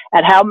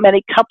at how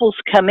many couples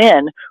come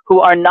in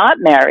who are not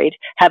married,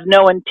 have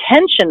no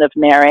intention of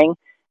marrying,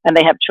 and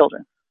they have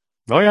children.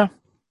 Oh, yeah.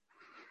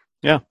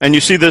 Yeah, and you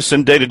see this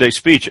in day-to-day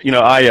speech. You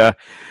know,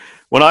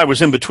 when I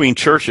was in between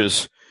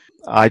churches,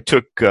 I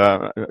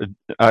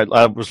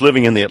was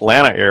living in the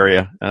Atlanta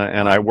area,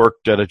 and I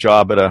worked at a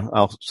job at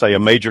I'll say a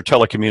major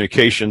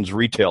telecommunications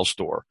retail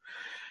store.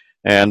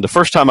 And the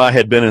first time I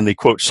had been in the,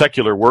 quote,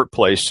 secular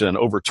workplace in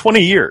over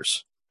 20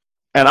 years,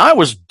 and I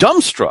was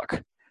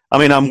dumbstruck. I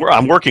mean,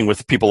 I'm working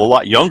with people a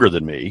lot younger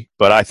than me,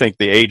 but I think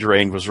the age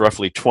range was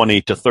roughly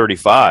 20 to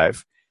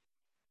 35.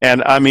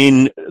 And I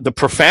mean, the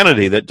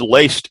profanity that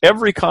laced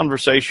every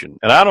conversation.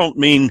 And I don't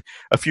mean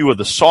a few of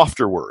the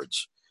softer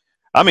words.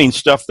 I mean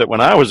stuff that when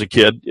I was a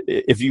kid,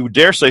 if you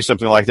dare say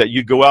something like that,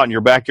 you'd go out in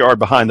your backyard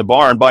behind the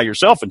barn by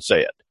yourself and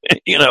say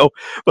it, you know.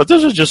 But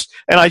this is just,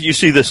 and you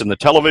see this in the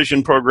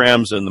television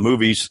programs and the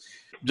movies,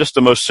 just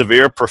the most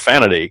severe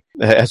profanity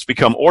has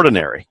become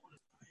ordinary.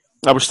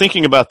 I was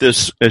thinking about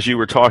this as you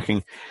were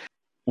talking.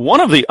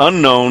 One of the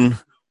unknown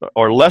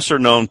or lesser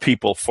known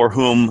people for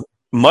whom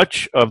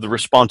much of the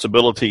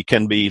responsibility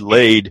can be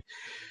laid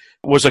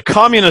was a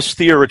communist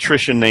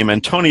theoretrician named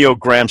Antonio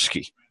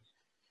Gramsci.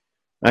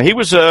 Now, he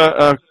was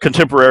a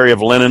contemporary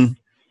of Lenin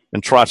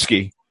and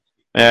Trotsky,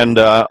 and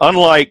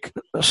unlike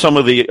some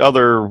of the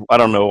other, I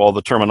don't know all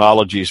the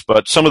terminologies,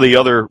 but some of the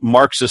other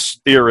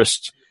Marxist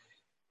theorists,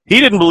 he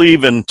didn't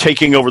believe in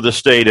taking over the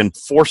state and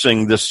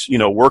forcing this,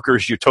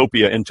 workers'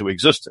 utopia into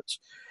existence.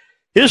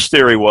 His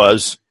theory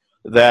was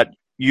that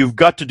you've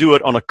got to do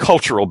it on a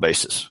cultural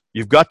basis.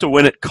 You've got to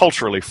win it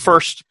culturally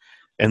first,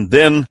 and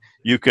then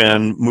you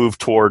can move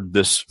toward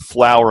this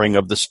flowering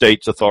of the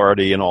state's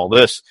authority and all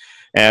this.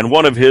 And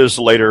one of his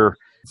later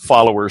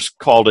followers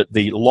called it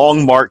the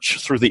long march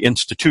through the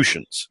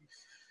institutions.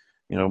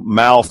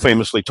 Mao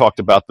famously talked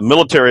about the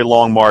military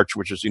long march,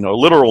 which is,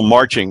 literal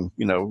marching,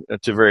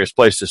 to various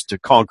places to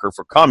conquer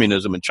for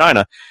communism in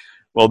China.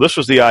 Well, this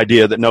was the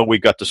idea that, no, we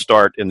got to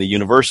start in the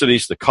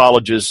universities, the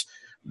colleges,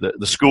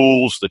 the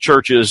schools, the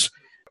churches.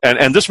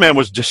 And this man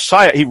was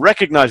decided, he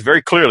recognized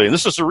very clearly, and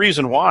this is the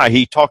reason why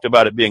he talked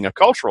about it being a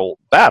cultural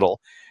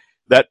battle,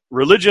 that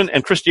religion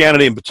and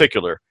Christianity in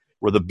particular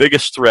were the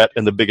biggest threat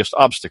and the biggest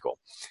obstacle.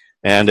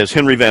 And as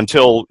Henry Van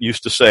Til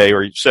used to say,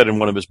 or he said in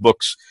one of his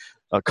books,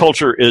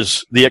 culture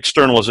is the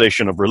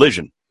externalization of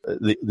religion.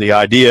 The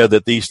idea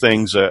that these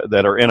things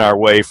that are in our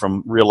way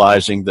from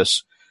realizing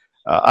this,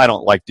 I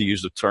don't like to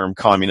use the term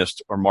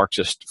communist or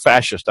Marxist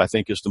fascist, I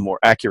think is the more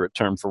accurate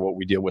term for what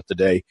we deal with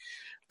today.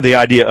 The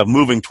idea of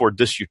moving toward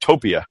this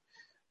utopia.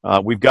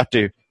 We've got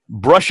to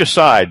brush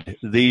aside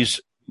these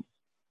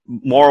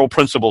moral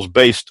principles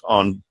based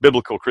on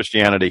biblical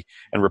Christianity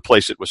and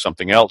replace it with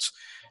something else.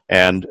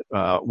 And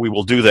we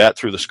will do that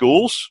through the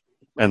schools,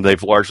 and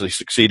they've largely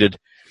succeeded,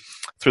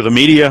 through the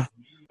media,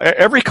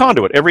 every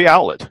conduit, every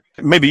outlet.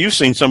 Maybe you've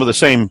seen some of the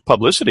same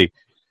publicity.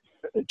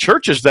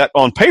 Churches that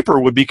on paper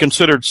would be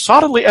considered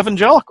solidly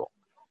evangelical,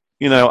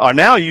 are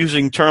now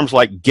using terms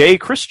like gay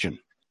Christian.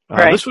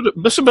 Right. This would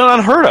have been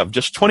unheard of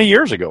just 20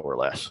 years ago or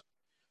less.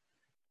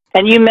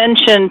 And you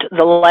mentioned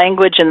the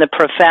language and the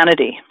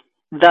profanity.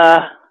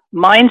 The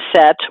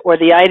mindset or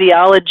the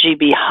ideology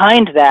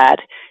behind that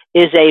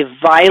is a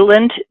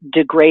violent,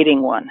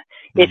 degrading one.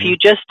 Mm-hmm. If you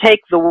just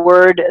take the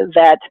word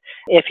that,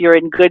 if you're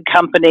in good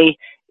company,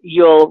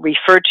 you'll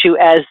refer to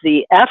as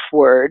the F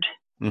word,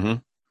 mm-hmm.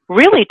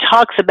 really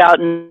talks about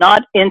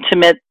not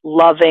intimate,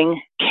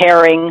 loving,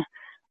 caring,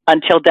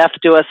 until death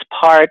do us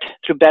part,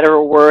 through better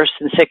or worse,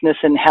 in sickness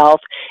and health.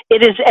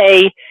 It is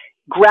a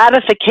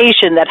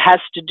gratification that has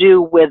to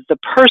do with the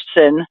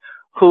person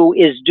who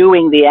is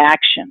doing the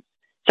action.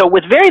 So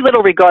with very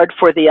little regard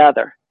for the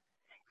other.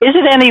 Is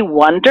it any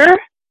wonder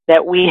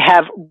that we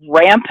have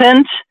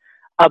rampant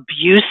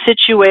abuse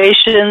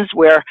situations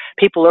where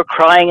people are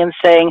crying and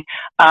saying,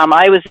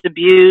 I was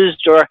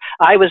abused or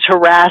I was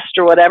harassed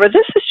or whatever?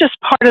 This is just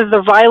part of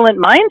the violent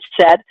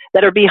mindset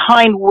that are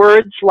behind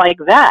words like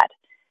that.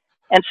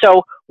 And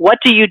so what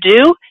do?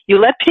 You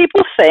let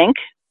people think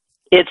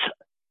it's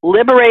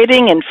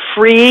liberating and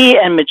free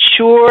and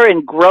mature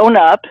and grown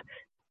up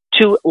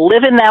to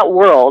live in that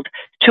world,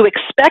 to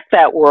expect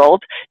that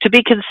world, to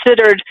be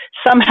considered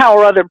somehow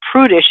or other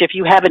prudish if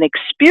you haven't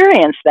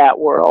experienced that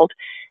world.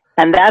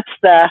 And that's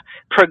the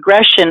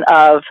progression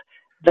of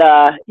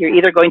you're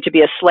either going to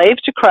be a slave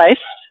to Christ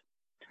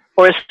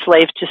or a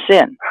slave to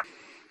sin.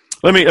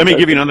 Let me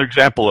give you another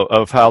example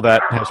of how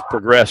that has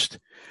progressed.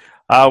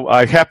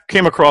 I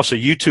came across a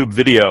YouTube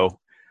video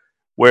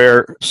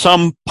where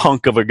some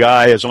punk of a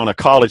guy is on a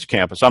college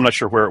campus. I'm not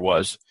sure where it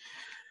was.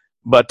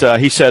 But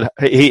he said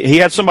he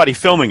had somebody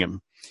filming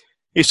him.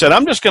 He said,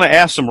 I'm just going to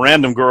ask some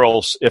random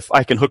girls if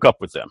I can hook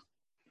up with them.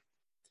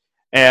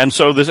 And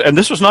so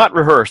this was not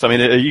rehearsed. I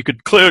mean, you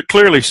could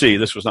clearly see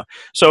this was not.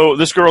 So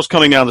this girl's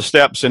coming down the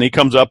steps, and he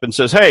comes up and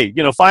says, hey,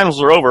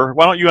 finals are over.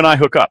 Why don't you and I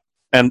hook up?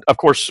 And, of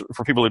course,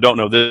 for people who don't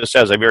know, this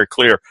has a very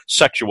clear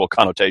sexual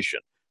connotation.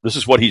 This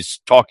is what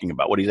he's talking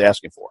about, what he's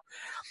asking for.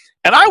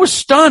 And I was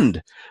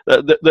stunned.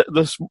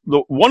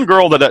 The one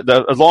girl that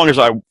as long as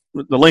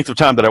the length of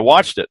time that I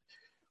watched it,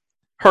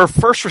 her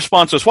first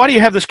response was, why do you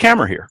have this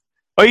camera here?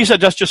 Oh, he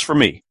said, that's just for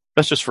me.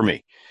 That's just for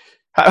me.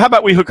 How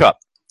about we hook up?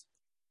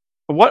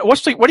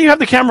 What do you have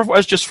the camera for?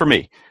 That's just for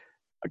me.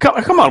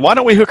 Come on, why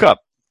don't we hook up?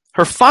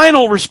 Her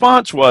final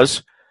response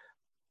was,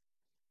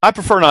 I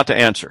prefer not to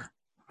answer.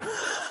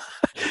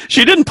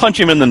 She didn't punch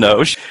him in the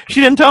nose.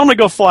 She didn't tell him to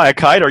go fly a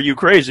kite. Are you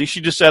crazy?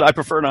 She just said, I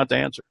prefer not to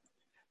answer.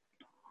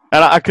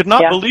 And I could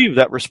not believe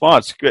that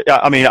response.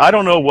 I mean, I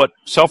don't know what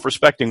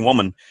self-respecting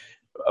woman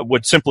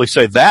would simply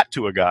say that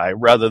to a guy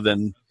rather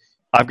than,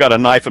 I've got a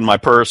knife in my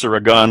purse or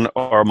a gun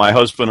or my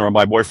husband or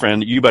my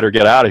boyfriend. You better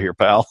get out of here,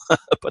 pal.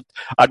 But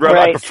I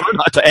prefer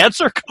not to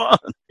answer. Come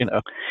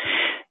on,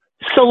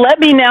 So let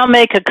me now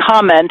make a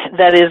comment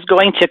that is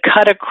going to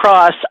cut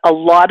across a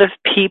lot of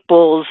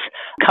people's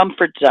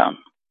comfort zone.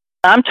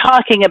 I'm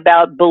talking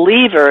about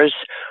believers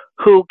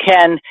who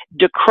can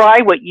decry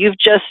what you've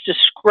just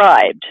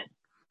described,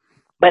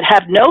 but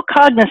have no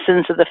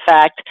cognizance of the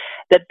fact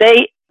that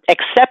they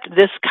accept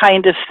this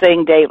kind of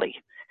thing daily.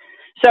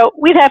 So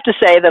we'd have to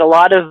say that a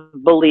lot of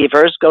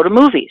believers go to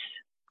movies.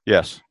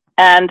 Yes.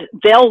 And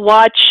they'll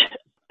watch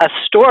a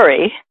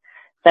story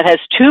that has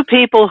two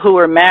people who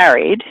are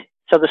married.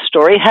 So the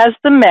story has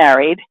them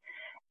married,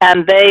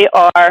 and they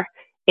are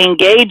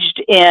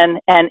engaged in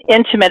an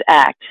intimate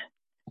act.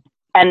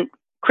 And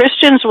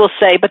Christians will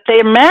say, but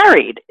they're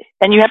married.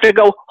 And you have to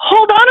go,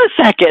 hold on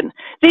a second.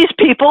 These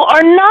people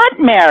are not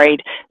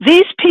married.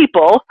 These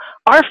people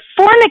are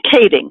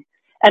fornicating.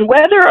 And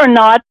whether or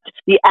not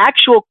the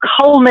actual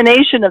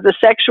culmination of the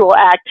sexual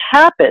act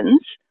happens,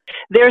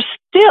 they're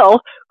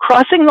still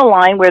crossing the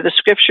line where the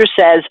scripture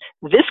says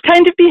this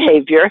kind of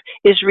behavior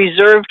is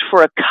reserved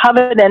for a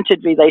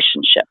covenanted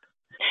relationship.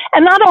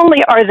 And not only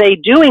are they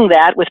doing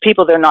that with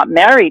people they're not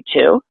married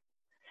to,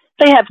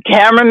 they have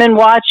cameramen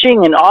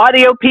watching and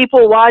audio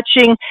people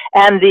watching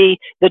and the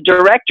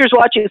directors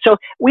watching. So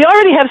we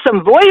already have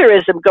some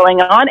voyeurism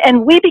going on,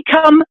 and we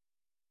become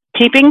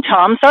peeping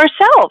toms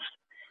ourselves.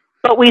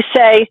 But we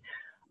say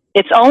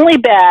it's only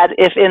bad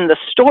if in the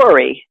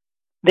story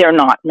they're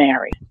not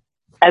married,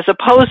 as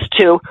opposed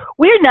to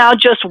we're now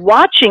just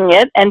watching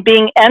it and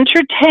being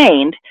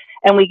entertained,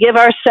 and we give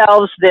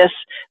ourselves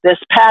this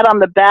pat on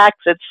the back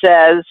that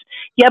says,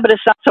 yeah, but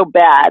it's not so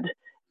bad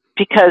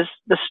because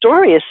the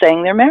story is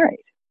saying they're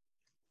married.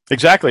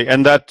 Exactly,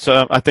 and that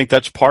I think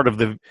that's part of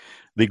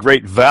the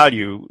great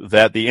value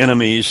that the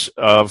enemies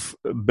of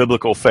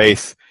biblical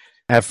faith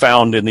have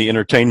found in the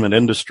entertainment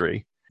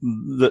industry.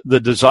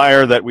 The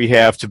desire that we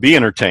have to be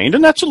entertained,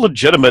 and that's a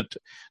legitimate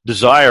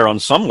desire on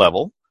some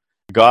level.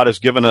 God has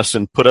given us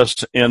and put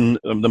us in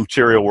the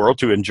material world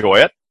to enjoy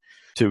it,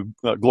 to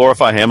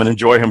glorify Him and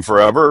enjoy Him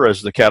forever,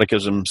 as the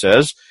Catechism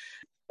says.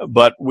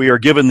 But we are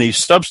given these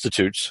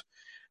substitutes,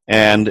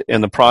 and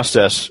in the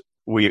process,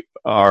 we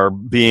are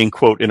being,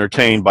 quote,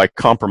 entertained by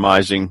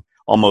compromising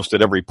almost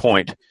at every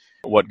point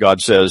what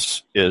God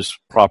says is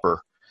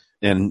proper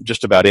in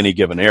just about any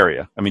given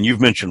area. I mean, you've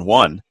mentioned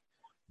one,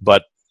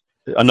 but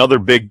another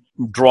big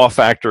draw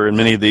factor in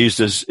many of these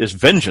is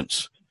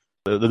vengeance,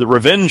 the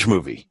revenge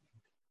movie.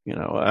 You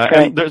know, right.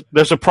 And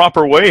there's a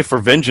proper way for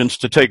vengeance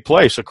to take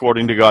place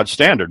according to God's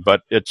standard,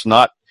 but it's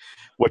not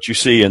what you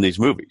see in these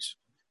movies.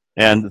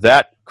 And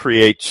that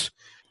creates,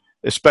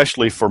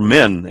 especially for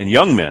men and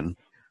young men,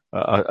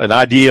 an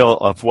ideal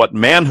of what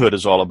manhood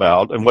is all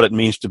about and what it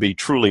means to be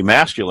truly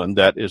masculine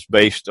that is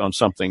based on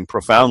something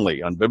profoundly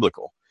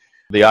unbiblical.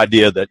 The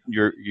idea that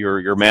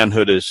your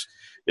manhood is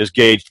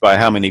gauged by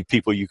how many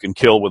people you can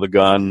kill with a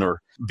gun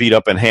or beat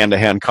up in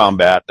hand-to-hand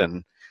combat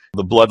and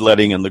the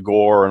bloodletting and the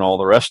gore and all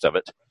the rest of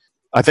it.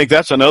 I think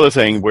that's another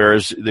thing,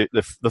 whereas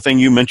the thing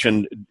you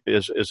mentioned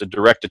is a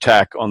direct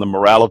attack on the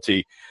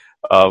morality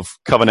of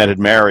covenanted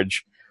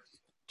marriage.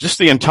 Just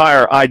the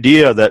entire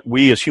idea that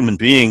we as human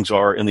beings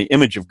are in the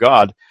image of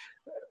God.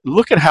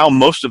 Look at how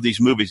most of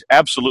these movies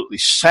absolutely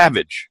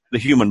savage the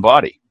human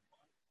body.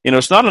 You know,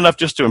 it's not enough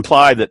just to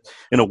imply that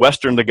in a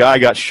Western the guy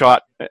got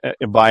shot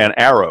by an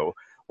arrow,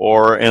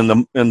 or in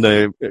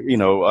the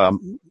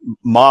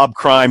mob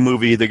crime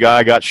movie the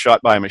guy got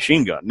shot by a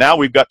machine gun. Now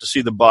we've got to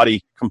see the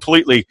body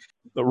completely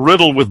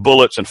riddled with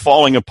bullets and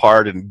falling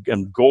apart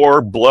and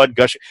gore, blood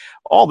gushing,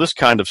 all this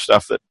kind of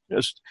stuff that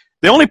is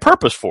the only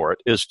purpose for it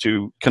is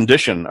to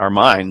condition our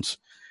minds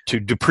to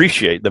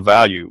depreciate the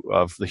value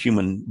of the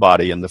human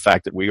body and the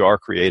fact that we are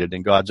created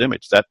in God's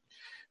image. That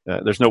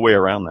there's no way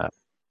around that.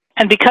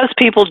 And because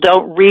people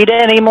don't read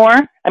anymore,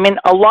 I mean,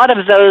 a lot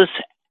of those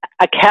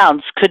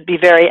accounts could be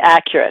very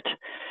accurate.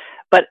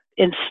 But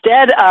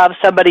instead of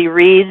somebody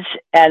reads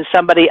and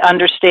somebody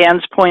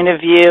understands point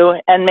of view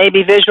and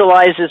maybe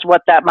visualizes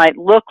what that might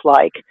look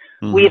like,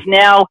 we've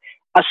now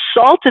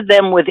assaulted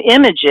them with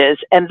images,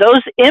 and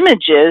those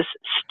images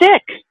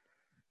stick.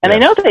 And They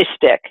know they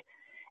stick.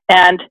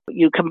 And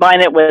you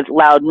combine it with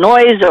loud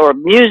noise or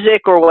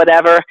music or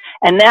whatever,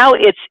 and now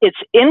it's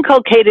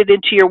inculcated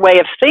into your way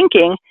of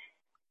thinking.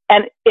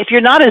 And if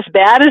you're not as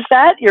bad as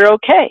that, you're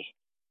okay.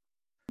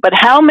 But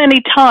how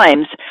many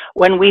times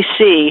when we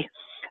see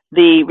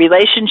the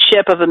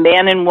relationship of a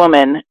man and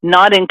woman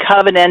not in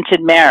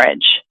covenanted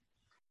marriage,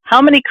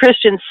 how many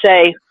Christians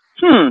say,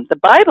 the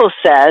Bible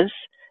says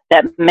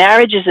that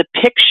marriage is a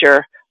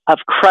picture of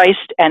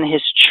Christ and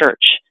His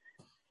church.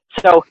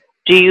 So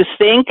do you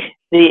think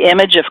the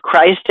image of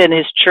Christ and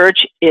His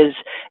church is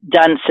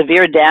done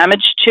severe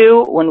damage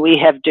to when we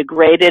have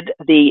degraded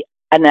the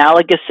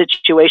analogous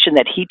situation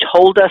that He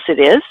told us it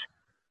is?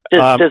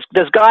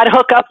 Does God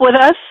hook up with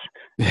us?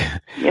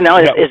 You know,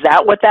 is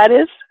that what that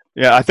is?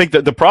 Yeah, I think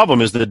that the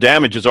problem is the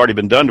damage has already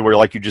been done to where,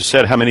 like you just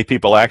said, how many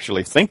people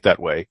actually think that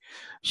way?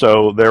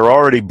 So they're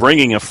already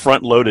bringing a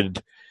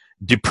front-loaded,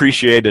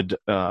 depreciated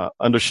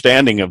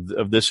understanding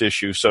of this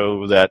issue,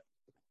 so that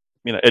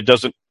it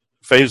doesn't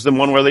phase them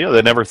one way or the other.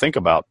 They never think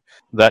about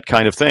that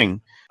kind of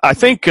thing. I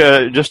think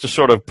just to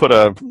sort of put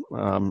a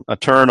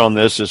turn on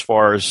this as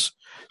far as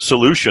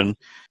solution,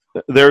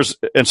 there's,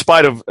 in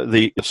spite of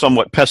the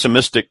somewhat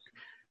pessimistic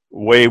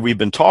way we've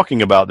been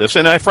talking about this,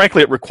 and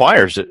frankly it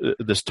requires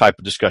this type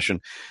of discussion,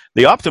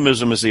 the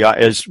optimism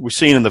is we've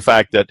seen in the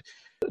fact that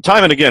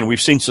time and again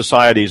we've seen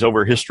societies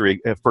over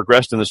history have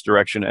progressed in this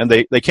direction, and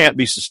they can't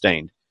be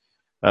sustained.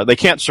 They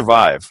can't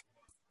survive,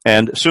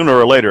 and sooner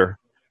or later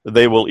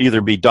they will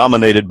either be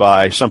dominated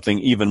by something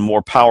even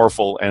more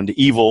powerful and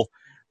evil,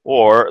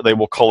 or they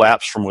will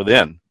collapse from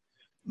within.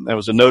 There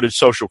was a noted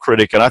social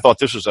critic, and I thought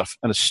this was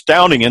an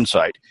astounding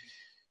insight,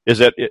 is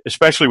that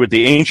especially with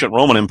the ancient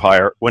Roman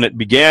Empire, when it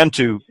began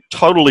to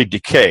totally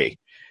decay,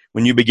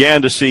 when you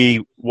began to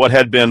see what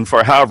had been,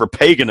 for however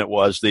pagan it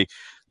was, the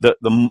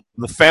the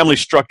family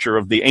structure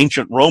of the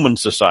ancient Roman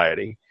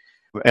society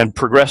and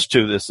progressed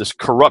to this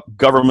corrupt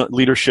government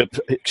leadership,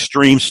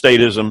 extreme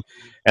statism,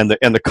 and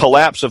the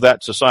collapse of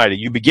that society,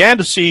 you began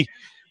to see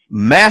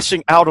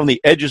massing out on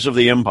the edges of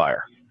the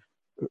empire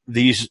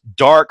these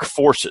dark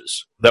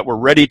forces that were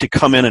ready to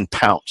come in and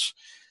pounce.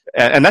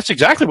 And that's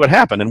exactly what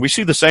happened. And we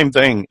see the same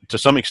thing to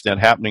some extent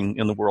happening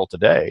in the world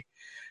today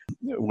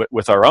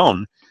with our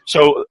own.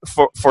 So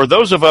for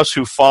those of us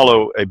who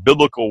follow a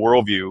biblical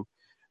worldview,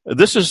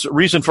 this is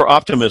reason for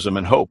optimism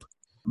and hope.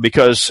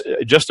 Because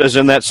just as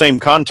in that same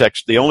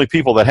context, the only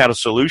people that had a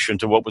solution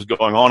to what was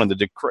going on in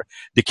the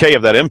decay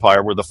of that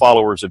empire were the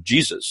followers of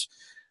Jesus.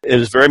 It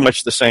is very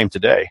much the same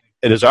today.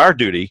 It is our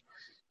duty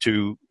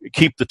to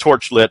keep the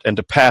torch lit and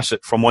to pass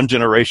it from one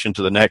generation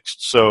to the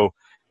next, so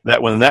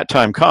that when that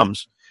time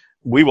comes,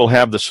 we will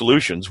have the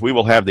solutions, we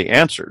will have the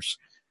answers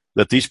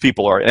that these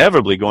people are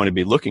inevitably going to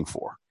be looking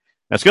for.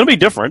 And it's going to be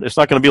different. It's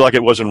not going to be like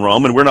it was in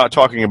Rome, and we're not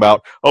talking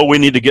about, we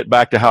need to get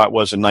back to how it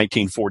was in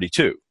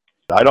 1942.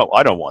 I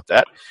don't want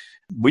that.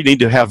 We need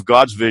to have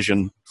God's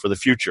vision for the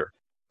future.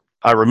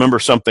 I remember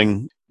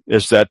something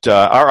is that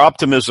our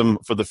optimism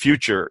for the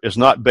future is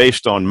not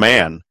based on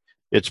man,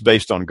 it's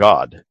based on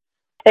God.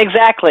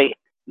 Exactly.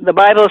 The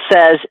Bible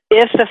says,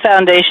 if the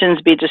foundations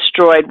be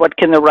destroyed, what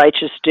can the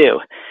righteous do?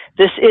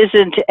 This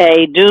isn't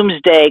a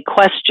doomsday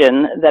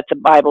question that the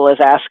Bible is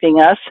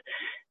asking us.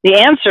 The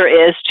answer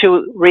is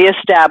to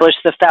reestablish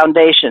the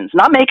foundations,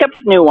 not make up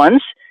new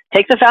ones.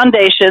 Take the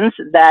foundations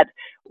that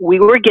we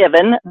were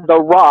given,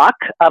 the rock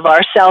of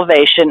our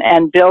salvation,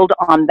 and build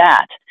on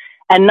that.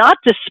 And not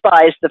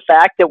despise the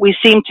fact that we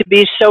seem to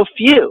be so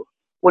few.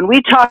 When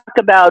we talk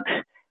about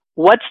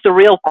what's the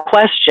real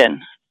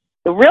question,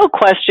 the real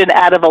question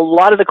out of a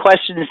lot of the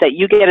questions that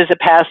you get as a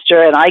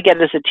pastor and I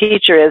get as a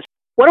teacher is,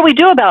 what do we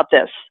do about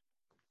this?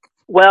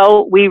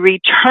 Well, we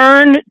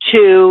return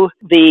to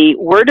the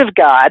Word of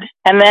God,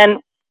 and then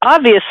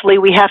obviously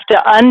we have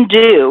to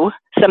undo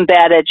some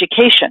bad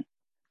education.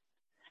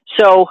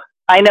 So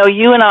I know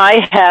you and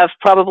I have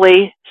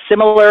probably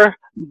similar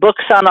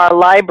books on our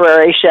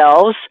library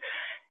shelves.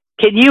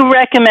 Can you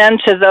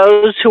recommend to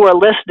those who are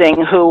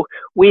listening who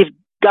we've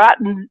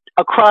gotten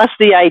across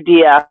the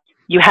idea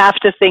you have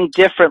to think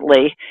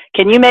differently?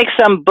 Can you make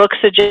some book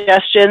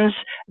suggestions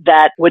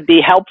that would be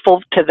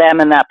helpful to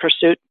them in that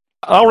pursuit?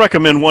 I'll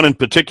recommend one in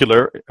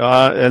particular,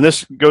 and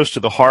this goes to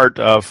the heart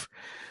of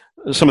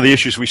some of the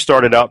issues we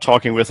started out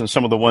talking with and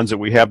some of the ones that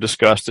we have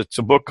discussed. It's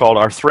a book called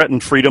Our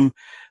Threatened Freedom,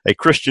 A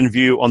Christian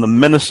View on the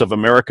Menace of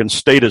American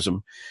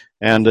Statism.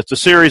 And it's a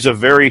series of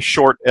very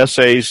short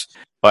essays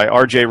by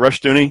R.J.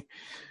 Rushdoony.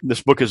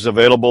 This book is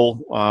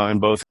available in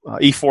both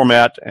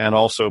e-format and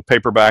also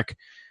paperback.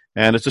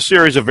 And it's a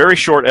series of very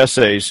short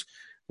essays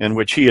in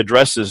which he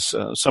addresses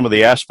some of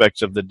the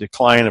aspects of the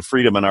decline of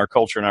freedom in our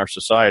culture and our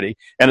society,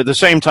 and at the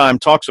same time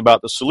talks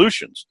about the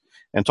solutions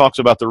and talks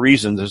about the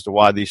reasons as to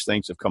why these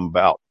things have come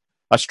about.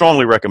 I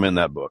strongly recommend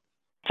that book.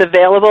 It's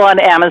available on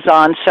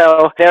Amazon,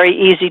 so very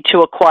easy to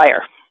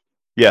acquire.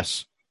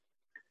 Yes,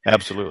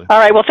 absolutely. All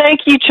right. Well,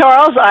 thank you,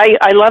 Charles.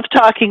 I love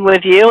talking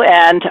with you,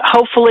 and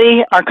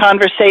hopefully our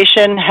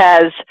conversation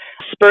has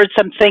spurred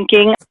some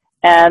thinking,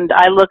 and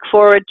I look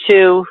forward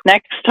to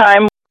next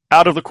time.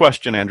 Out of the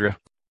question, Andrea.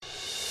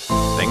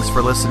 Thanks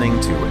for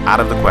listening to Out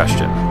of the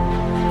Question.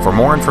 For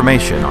more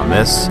information on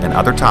this and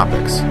other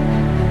topics,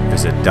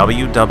 visit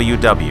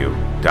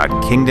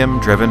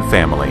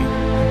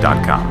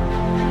www.kingdomdrivenfamily.com.